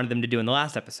disguise I wanted them to do in the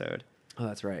last episode. Oh,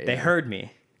 that's right. They heard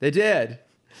me. They did.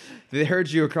 They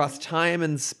heard you across time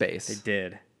and space. They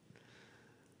did.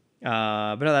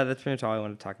 But no, that's pretty much all I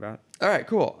wanted to talk about. All right,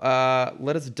 cool.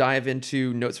 Let us dive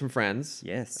into Notes from Friends.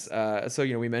 Yes. So,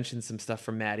 we mentioned some stuff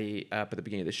from Maddie up at the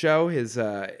beginning of the show. His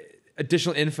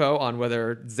additional info on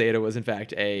whether Zeta was, in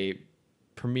fact, a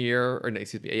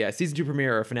season 2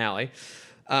 premiere or finale.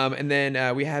 And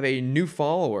then we have a new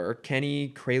follower, Kenny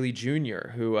Crayley Jr.,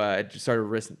 who just started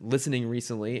listening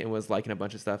recently and was liking a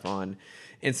bunch of stuff on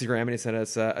Instagram, and he sent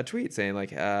us a tweet saying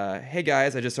like, hey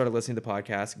guys, I just started listening to the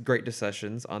podcast. Great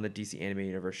discussions on the DC Animated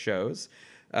Universe shows.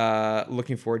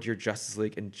 Looking forward to your Justice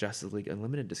League and Justice League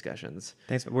Unlimited discussions.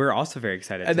 Thanks. We're also very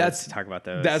excited to talk about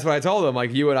those. That's what I told them.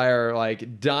 Like, you and I are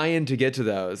like dying to get to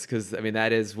those because I mean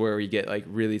that is where we get like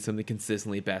really some of the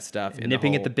consistently best stuff.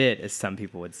 Nipping at the bit, as some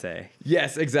people would say.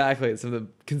 Yes, exactly. Some of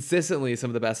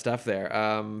the best stuff there.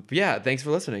 But yeah, thanks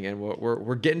for listening, and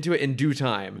we're getting to it in due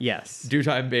time. Yes, due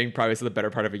time being probably the better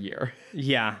part of a year.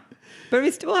 Yeah. But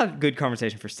we still have good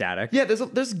conversation for Static. Yeah,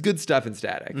 there's good stuff in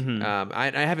Static.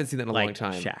 I haven't seen that in a long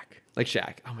time. Like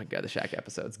Shaq. Oh my god, the Shaq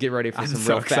episodes. Get ready for some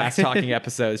real fast talking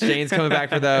episodes. Shane's coming back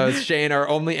for those. Shane, our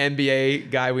only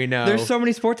NBA guy we know. There's so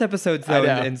many sports episodes though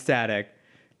in Static.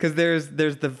 Because there's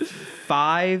the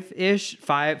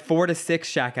 4 to 6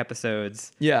 Shaq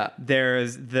episodes. Yeah.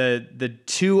 There's the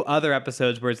 2 other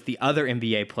episodes where it's the other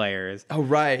NBA players. Oh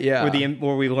right, yeah.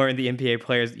 Where we learn the NBA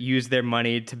players use their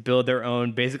money to build their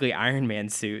own basically Iron Man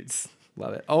suits.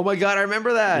 Love it. Oh my god, I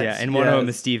remember that. Yeah, and one of them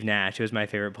is Steve Nash, who was my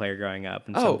favorite player growing up,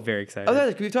 and so I'm very excited.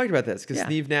 Oh, we've talked about this because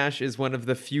Steve Nash is one of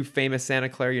the few famous Santa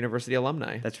Clara University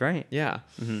alumni. That's right. Yeah.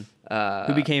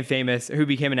 Who became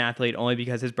an athlete only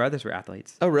because his brothers were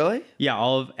athletes. Oh, really?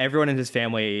 Yeah, everyone in his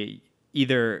family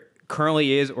either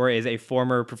currently is or is a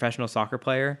former professional soccer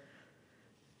player.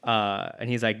 And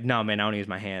he's like, no, man, I don't use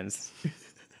my hands.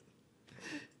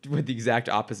 With the exact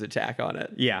opposite tack on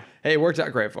it. Yeah. Hey, it worked out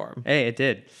great for him. Hey, it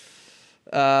did.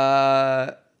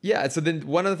 Yeah, so then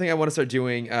one other thing I want to start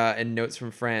doing in Notes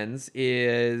from Friends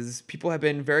is people have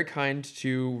been very kind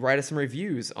to write us some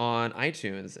reviews on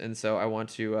iTunes. And so I want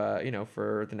to,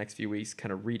 for the next few weeks,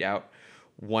 kind of read out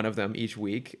one of them each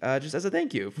week just as a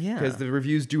thank you. Yeah. Because the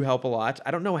reviews do help a lot.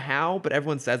 I don't know how, but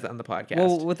everyone says that on the podcast.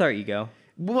 Well, with our ego.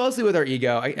 Mostly with our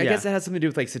ego. I guess it has something to do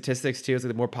with like statistics too. It's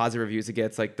like the more positive reviews it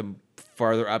gets, like the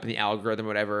farther up in the algorithm,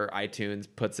 whatever iTunes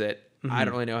puts it. I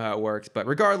don't really know how it works, but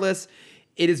regardless,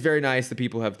 it is very nice that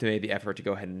people have made the effort to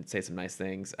go ahead and say some nice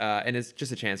things. And it's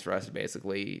just a chance for us to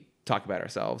basically talk about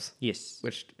ourselves. Yes.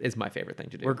 Which is my favorite thing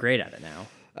to do. We're great at it now.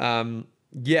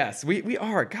 Yes, we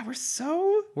are. God, we're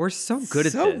so good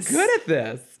at this. So good at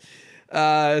this.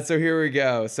 So here we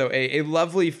go. So a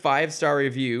lovely 5-star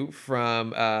review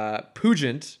from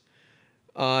Pugent.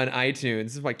 on iTunes.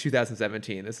 This is like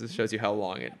 2017. This shows you how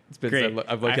long it's been. Great. Since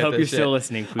I've looked I at hope this you're shit. still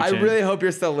listening, Puchin. I really hope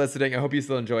you're still listening. I hope you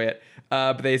still enjoy it.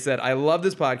 But they said, I love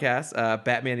this podcast.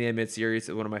 Batman the Animated Series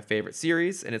is one of my favorite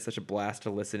series, and it's such a blast to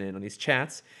listen in on these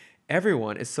chats.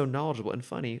 Everyone is so knowledgeable and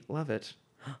funny. Love it.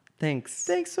 Thanks.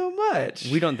 Thanks so much.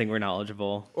 We don't think we're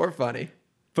knowledgeable, or funny.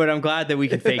 but I'm glad that we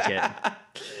can fake it.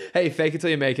 Hey, fake it till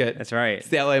you make it. That's right. It's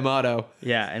the LA motto.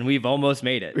 Yeah, and we've almost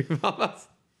made it.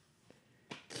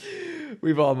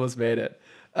 We've almost made it.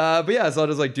 But yeah, so I'll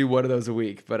just like do one of those a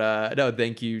week. But no,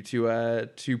 thank you to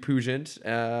Pugent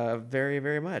very,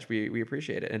 very much. We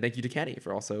appreciate it. And thank you to Kenny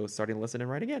for also starting to listen and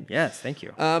writing in. Yes, thank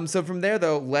you. So from there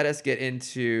though, let us get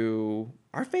into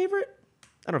our favorite.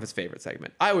 I don't know if it's favorite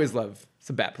segment. I always love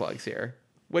some bat plugs here.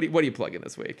 What are you plugging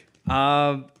this week?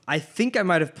 I think I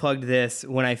might have plugged this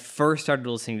when I first started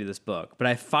listening to this book, but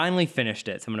I finally finished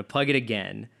it, so I'm going to plug it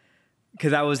again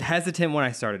because I was hesitant when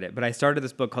I started it. But I started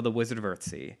this book called The Wizard of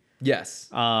Earthsea. Yes.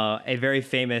 A very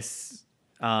famous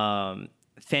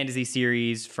fantasy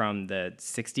series from the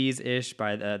 60s-ish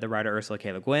by the writer Ursula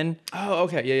K. Le Guin. Oh,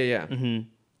 okay. Yeah.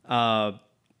 Mm-hmm.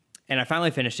 And I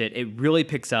finally finished it. It really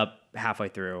picks up halfway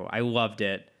through. I loved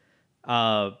it.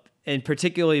 And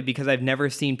particularly because I've never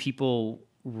seen people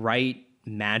write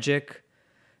magic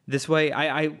this way.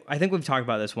 I think we've talked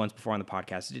about this once before on the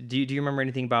podcast. Do you remember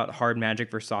anything about hard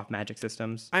magic versus soft magic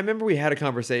systems? I remember we had a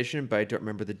conversation, but I don't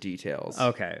remember the details.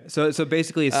 Okay. So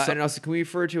basically... it's and also, can we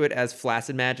refer to it as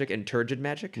flaccid magic and turgid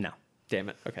magic? No. Damn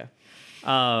it. Okay.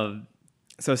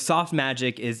 So soft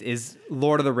magic is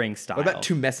Lord of the Rings style. What about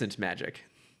tumescent magic?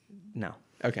 No.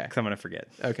 Okay. Because I'm going to forget.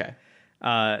 Okay.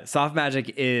 Soft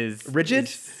magic is... Rigid?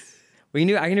 I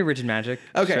can do rigid magic.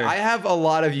 Okay, Sure. I have a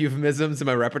lot of euphemisms in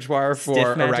my repertoire for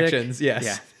Stiff magic? erections.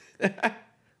 Yes.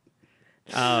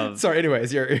 Yeah. Sorry,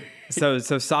 anyways, you're... So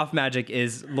soft magic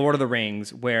is Lord of the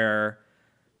Rings, where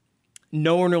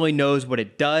no one really knows what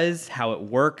it does, how it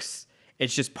works.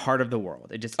 It's just part of the world.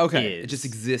 It just is. It just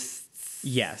exists.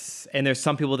 Yes. And there's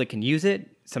some people that can use it.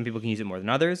 Some people can use it more than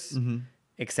others,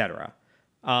 etc.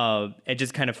 It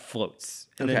just kind of floats.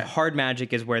 And then hard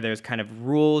magic is where there's kind of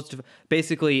rules.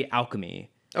 Basically,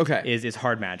 alchemy is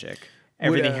hard magic.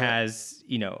 Everything has,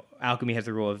 alchemy has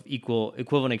the rule of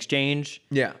equivalent exchange.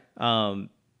 Yeah.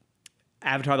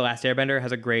 Avatar: The Last Airbender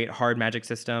has a great hard magic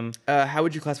system. How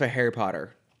would you classify Harry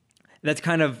Potter? That's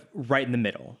kind of right in the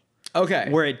middle. Okay.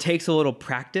 Where it takes a little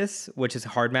practice, which is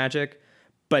hard magic,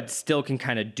 but still can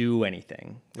kind of do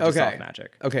anything, which is soft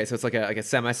magic. Okay, so it's like a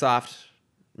semi-soft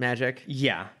magic?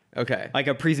 Yeah. Okay. Like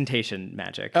a presentation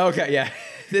magic. Okay, yeah.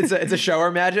 It's a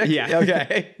shower magic? Yeah.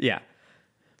 Okay. Yeah.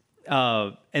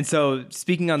 And so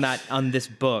speaking on this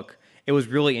book, it was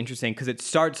really interesting because it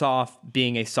starts off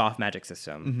being a soft magic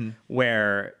system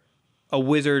where a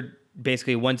wizard,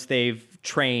 basically, once they've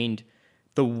trained,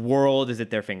 the world is at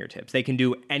their fingertips. They can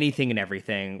do anything and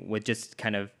everything with just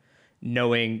kind of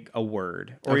knowing a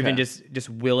word or even just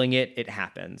willing it, it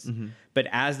happens. But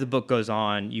as the book goes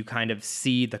on, you kind of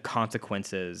see the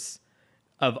consequences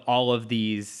of all of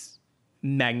these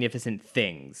magnificent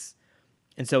things.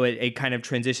 And so it kind of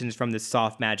transitions from this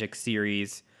soft magic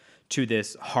series to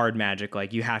this hard magic.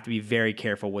 Like, you have to be very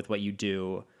careful with what you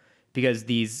do because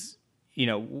these,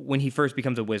 when he first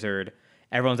becomes a wizard,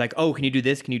 everyone's like, oh, can you do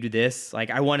this? Can you do this? Like,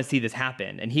 I want to see this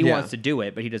happen. And he wants to do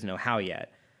it, but he doesn't know how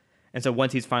yet. And so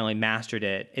once he's finally mastered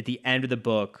it, at the end of the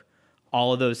book,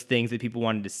 all of those things that people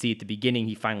wanted to see at the beginning,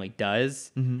 he finally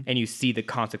does. And you see the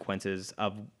consequences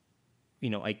of,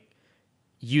 like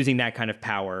using that kind of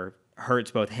power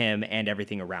hurts both him and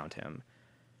everything around him.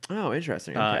 Oh,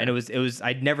 interesting. Okay. And it was,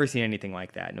 I'd never seen anything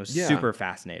like that. And it was super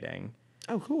fascinating.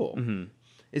 Oh, cool.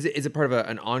 Is it part of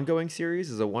an ongoing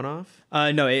series? Is it a one-off?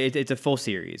 No, it's a full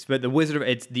series. But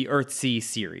it's the Earthsea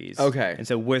series. Okay. And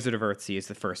so Wizard of Earthsea is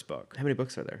the first book. How many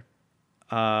books are there?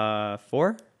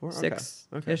 4? Okay.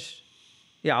 6-ish. Okay.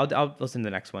 Yeah, I'll listen to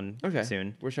the next one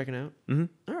soon. We're checking out?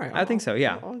 All right. I think so,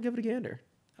 yeah. I'll give it a gander.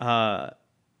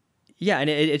 Yeah, and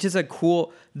it's just a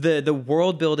cool... The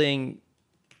world building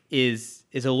is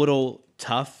a little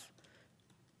tough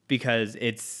because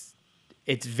it's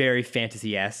very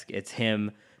fantasy-esque. It's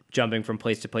him jumping from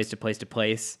place to place to place to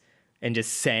place and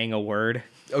just saying a word.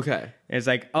 Okay. And it's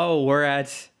like, oh, we're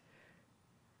at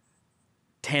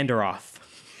Tandaroth.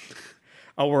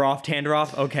 Oh, we're off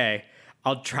Tandaroth? Okay.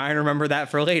 I'll try and remember that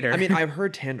for later. I mean, I've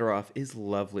heard Tandaroth is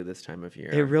lovely this time of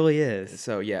year. It really is.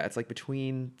 So, yeah, it's like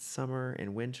between summer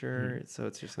and winter. So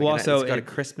it's just Well, it's also, got a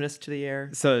crispness to the air.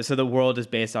 So the world is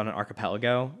based on an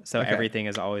archipelago. So everything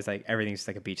is always everything's just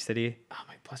like a beach city. Oh,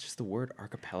 my, plus just the word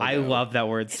archipelago. I love that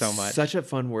word so much. Such a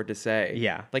fun word to say.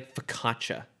 Yeah. Like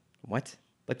focaccia. What?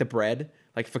 like the bread,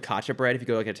 like focaccia bread. If you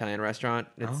go to like an Italian restaurant,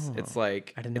 it's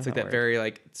like I didn't know it's like that that word. very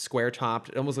like square topped.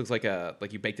 It almost looks like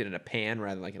you baked it in a pan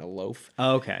rather than like in a loaf.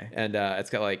 Oh, okay. And it's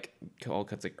got like all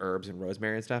kinds of like herbs and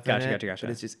rosemary and stuff. Gotcha, in it. gotcha.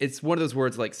 But it's one of those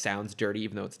words like sounds dirty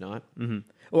even though it's not.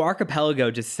 Well,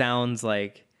 archipelago just sounds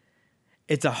like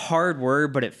it's a hard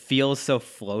word, but it feels so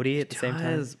floaty at the same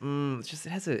time. It's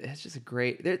just a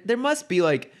great. There must be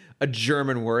like a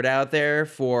German word out there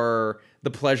for the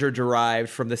pleasure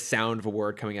derived from the sound of a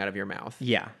word coming out of your mouth.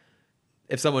 Yeah.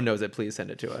 If someone knows it, please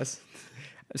send it to us.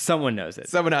 Someone knows it.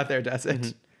 Someone out there does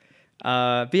it.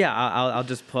 But yeah, I'll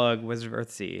just plug Wizard of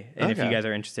Earthsea. And if you Okay. guys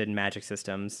are interested in magic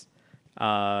systems,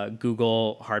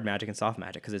 Google hard magic and soft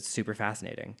magic because it's super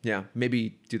fascinating. Yeah,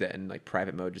 maybe do that in like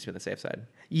private mode, just to be on the safe side.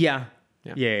 Yeah.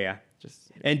 Yeah. Yeah.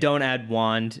 Just And don't add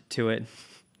wand to it.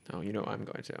 oh, you know I'm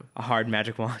going to. A hard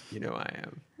magic wand. You know I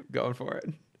am going for it.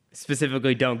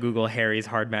 Specifically, don't Google Harry's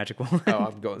hard magic wand. Oh,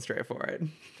 I'm going straight for it.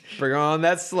 Bring on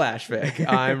that slash fic.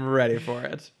 I'm ready for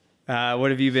it.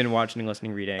 What have you been watching,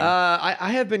 listening, reading?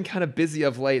 I have been kind of busy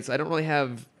of late, so I don't really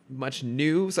have much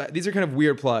news. These are kind of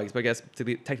weird plugs, but I guess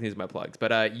technically these are my plugs.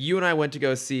 But you and I went to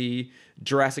go see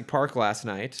Jurassic Park last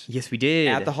night Yes, we did.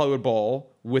 at the Hollywood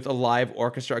Bowl with a live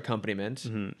orchestra accompaniment.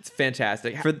 It's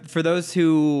fantastic. For those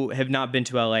who have not been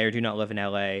to LA or do not live in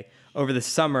LA, over the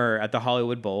summer at the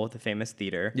Hollywood Bowl, the famous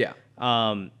theater, Yeah.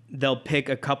 they'll pick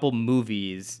a couple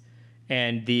movies,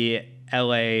 and the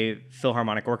LA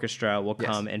Philharmonic Orchestra will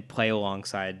come and play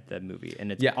alongside the movie, and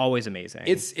it's always amazing.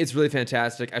 It's really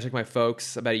fantastic. I took my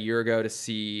folks about a year ago to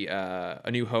see A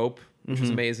New Hope, which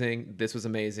was amazing. This was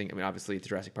amazing. I mean, obviously, the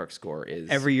Jurassic Park score is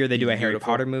Every year they do a Harry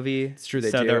beautiful. Potter movie. It's true, they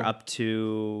so do. they're up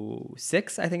to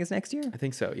 6, I think, is next year. I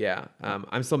think so, yeah.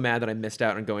 I'm still mad that I missed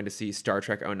out on going to see Star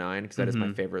Trek 09 because that is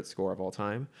my favorite score of all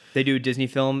time. They do a Disney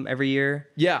film every year.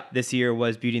 Yeah. This year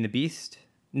was Beauty and the Beast.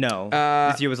 No,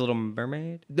 this year was Little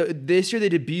Mermaid. This year they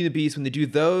did Beauty and the Beast. When they do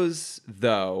those,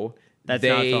 though, That's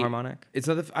not Philharmonic? It's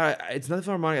not the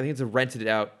Philharmonic. I think it's a rented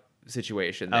out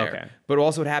situation there. Okay. But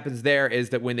also what happens there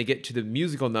is that when they get to the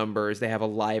musical numbers, they have a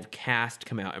live cast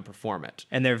come out and perform it.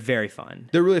 And they're very fun.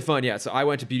 They're really fun, yeah. So I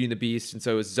went to Beauty and the Beast, and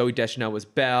so it was Zooey Deschanel was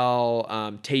Belle,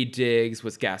 Taye Diggs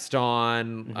was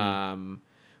Gaston,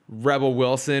 Rebel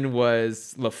Wilson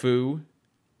was LeFou.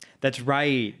 That's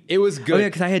right. It was good. Oh yeah,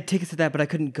 because I had tickets to that, but I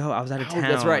couldn't go. I was out of town.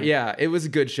 That's right. Yeah, it was a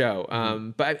good show.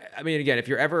 But I mean, again, if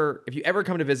you ever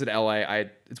come to visit LA,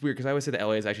 it's weird because I always say that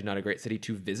LA is actually not a great city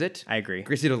to visit. I agree.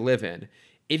 Great city to live in.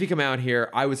 If you come out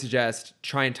here, I would suggest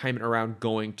try and time it around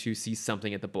going to see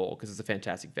something at the Bowl because it's a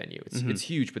fantastic venue. It's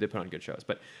huge, but they put on good shows.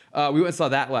 But we went and saw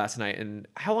that last night. And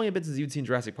how long had it been since you'd seen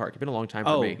Jurassic Park? It's been a long time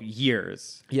for me.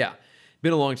 Years. Yeah,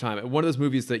 been a long time. One of those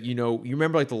movies that you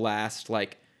remember like the last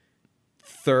like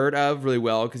third of really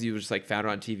well because you just like found it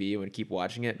on TV and would keep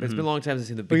watching it. But it's been a long time since I've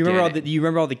seen the But beginning. you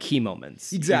remember all the key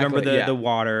moments. Exactly, You remember yeah. the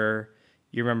water.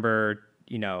 You remember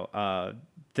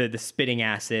the spitting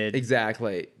acid.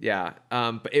 Exactly. Yeah.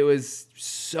 But it was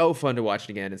so fun to watch it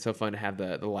again and so fun to have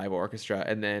the live orchestra.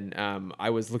 And then I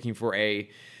was looking for a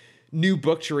new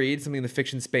book to read, something in the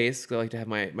fiction space. 'Cause I like to have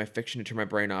my fiction to turn my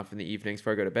brain off in the evenings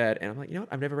before I go to bed. And I'm like, you know what?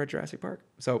 I've never read Jurassic Park.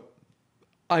 So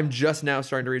I'm just now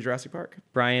starting to read Jurassic Park.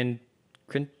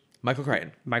 Michael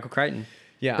Crichton. Michael Crichton.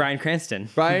 Yeah. Bryan Cranston.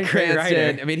 Bryan Great Cranston.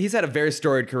 writer. I mean, he's had a very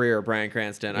storied career, Bryan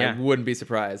Cranston. Yeah. I wouldn't be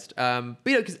surprised. But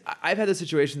because I've had this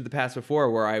situation in the past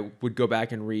before where I would go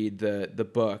back and read the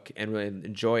book and really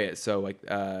enjoy it. So like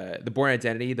The Bourne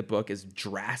Identity, the book is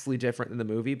drastically different than the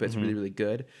movie, but it's really, really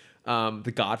good.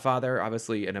 The Godfather,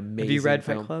 obviously an amazing Have you read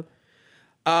film. Fight Club?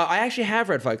 I actually have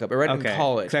read Fight Club. I read it in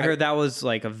college. 'Cause I heard that was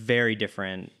like a very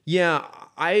different. Yeah,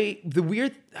 I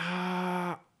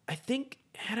think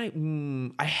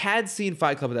I had seen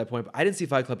Fight Club at that point, but I didn't see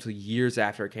Fight Club till years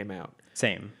after it came out.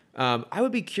 Same. I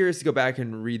would be curious to go back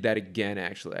and read that again.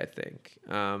 Actually, I think.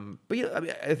 But yeah,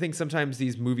 I think sometimes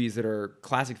these movies that are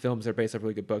classic films that are based off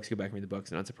really good books, you go back and read the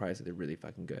books, and unsurprisingly, they're really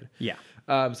fucking good. Yeah.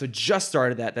 So just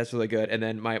started that. That's really good. And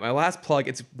then my last plug.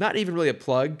 It's not even really a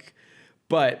plug,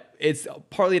 but it's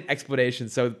partly an explanation.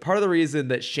 So part of the reason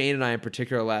that Shane and I in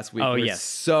particular last week were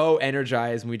so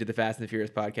energized when we did the Fast and the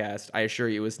Furious podcast, I assure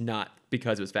you, it was not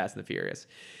because it was Fast and the Furious.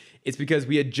 It's because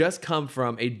we had just come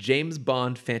from a James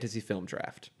Bond fantasy film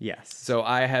draft. Yes. So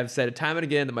I have said time and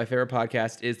again that my favorite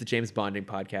podcast is the James Bonding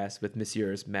podcast with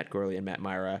Messieurs Matt Gorley and Matt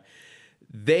Myra.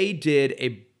 They did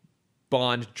a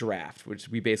Bond draft, which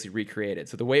we basically recreated.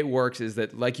 So the way it works is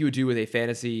that like you would do with a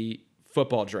fantasy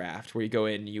football draft where you go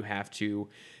in, you have to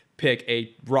pick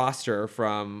a roster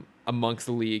from amongst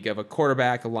the league of a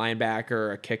quarterback, a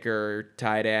linebacker, a kicker,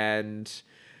 tight end,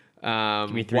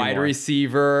 wide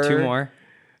receiver. 2 more.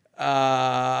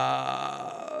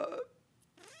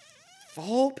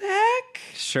 Fallback?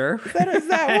 Sure. Is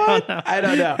that one? I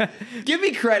don't know. Give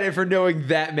me credit for knowing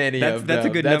that many of them. That's a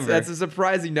good number. That's a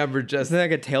surprising number. Just Isn't that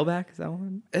like a tailback? Is that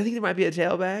one? I think there might be a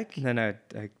tailback. No,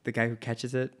 the guy who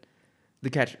catches it. The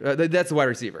catch. That's the wide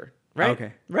receiver, right?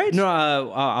 Okay. Right? No,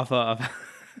 off.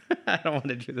 I don't want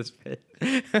to do this bit.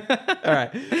 All right.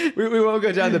 We won't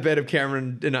go down the bit of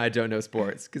Cameron and I don't know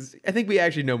sports because I think we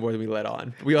actually know more than we let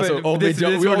on. We also only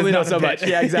know so much.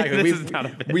 Yeah, exactly.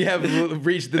 We have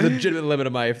reached the legitimate limit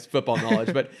of my football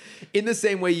knowledge. But in the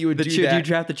same way you would do that. Do you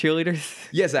draft the cheerleaders?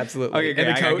 Yes, absolutely. Okay, great.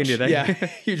 And the coach. I can do that.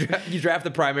 Yeah. You draft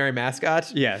the primary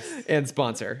mascot. Yes. And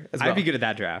sponsor as well. I'd be good at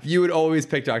that draft. You would always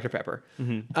pick Dr. Pepper.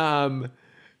 Mm-hmm.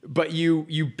 But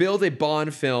you build a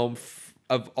Bond film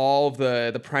of all of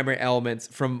the primary elements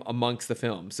from amongst the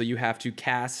film. So you have to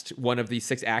cast one of the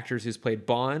 6 actors who's played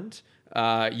Bond.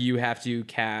 You have to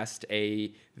cast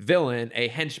a villain, a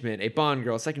henchman, a Bond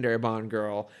girl, a secondary Bond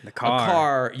girl, a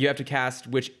car. You have to cast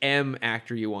which M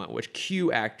actor you want, which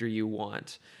Q actor you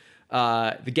want.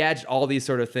 The gadget, all these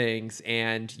sort of things.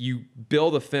 And you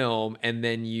build a film and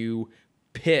then you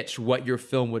pitch what your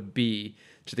film would be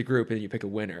to the group and then you pick a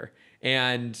winner.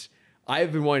 And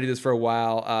I've been wanting to do this for a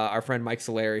while. Our friend Mike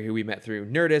Solari, who we met through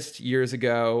Nerdist years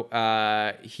ago,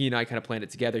 he and I kind of planned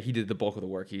it together. He did the bulk of the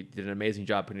work. He did an amazing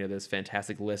job putting together this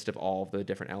fantastic list of all of the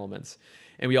different elements.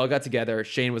 And we all got together.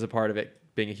 Shane was a part of it,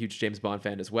 being a huge James Bond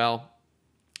fan as well.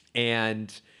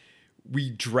 And we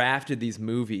drafted these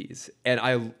movies. And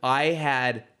I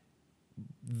had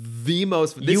the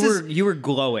most... You were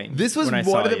glowing. This was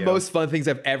one of the most fun things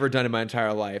I've ever done in my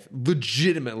entire life.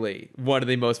 Legitimately one of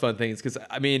the most fun things. Because,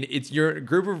 I mean,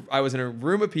 I was in a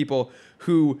room of people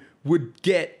who would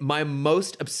get my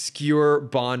most obscure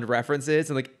Bond references.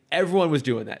 And, like, everyone was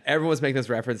doing that. Everyone was making those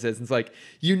references. And it's like,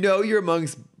 you're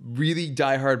amongst really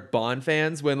diehard Bond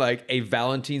fans when, like, a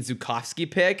Valentin Zukovsky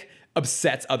pick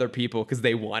upsets other people because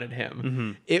they wanted him.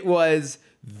 Mm-hmm. It was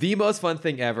the most fun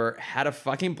thing ever. Had a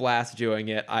fucking blast doing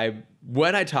it.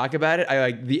 When I talk about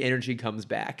it, the energy comes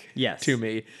back to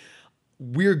me.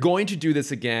 We're going to do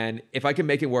this again. If I can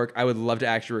make it work, I would love to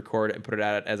actually record it and put it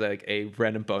out as a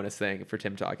random bonus thing for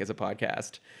Tim Talk as a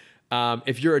podcast.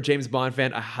 If you're a James Bond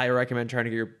fan, I highly recommend trying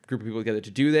to get a group of people together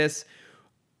to do this.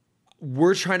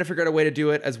 We're trying to figure out a way to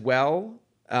do it as well.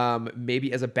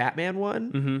 Maybe as a Batman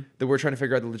one that we're trying to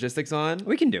figure out the logistics on.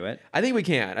 We can do it. I think we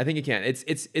can.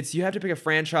 It's you have to pick a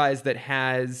franchise that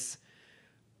has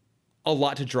a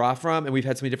lot to draw from, and we've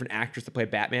had so many different actors to play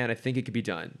Batman. I think it could be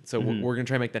done. So we're gonna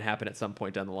try and make that happen at some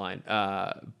point down the line.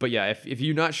 But yeah, if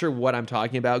you're not sure what I'm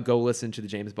talking about, go listen to the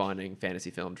James Bonding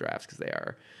fantasy film drafts because they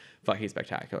are fucking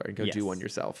spectacular, and go do one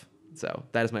yourself. So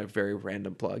that is my very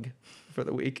random plug for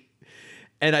the week.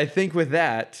 And I think with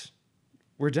that,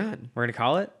 we're done. We're going to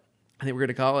call it? I think we're going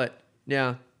to call it.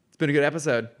 Yeah. It's been a good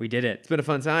episode. We did it. It's been a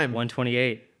fun time.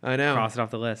 128. I know. Cross it off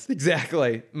the list.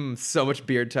 Exactly. So much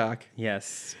beard talk.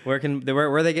 Yes. Where can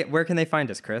they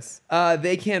find us, Chris?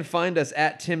 They can find us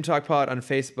at Tim Talk Pod on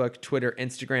Facebook, Twitter,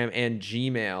 Instagram, and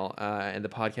Gmail. And the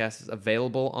podcast is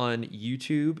available on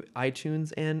YouTube,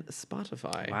 iTunes, and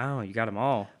Spotify. Wow, you got them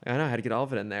all. I know. I had to get all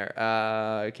of it in there.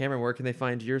 Cameron, where can they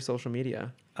find your social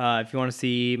media? If you want to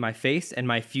see my face and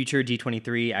my future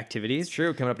D23 activities. It's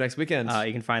true. Coming up next weekend.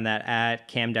 You can find that at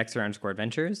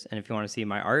CamDexter_adventures. And if you want to see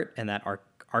my art and that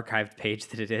archived page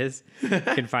that it is, you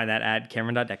can find that at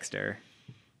Cameron.Dexter.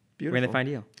 Beautiful. Where can they find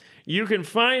you? You can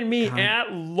find me at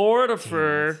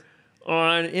Lordifer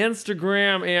on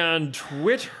Instagram and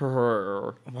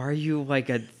Twitter. Why are you like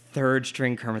a third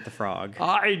string Kermit the Frog?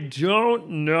 I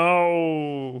don't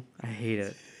know. I hate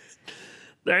it.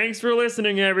 Thanks for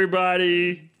listening,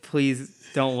 everybody. Please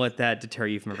don't let that deter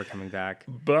you from ever coming back.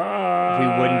 Bye.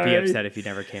 We wouldn't be upset if you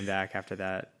never came back after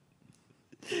that.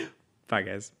 Bye,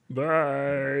 guys.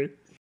 Bye.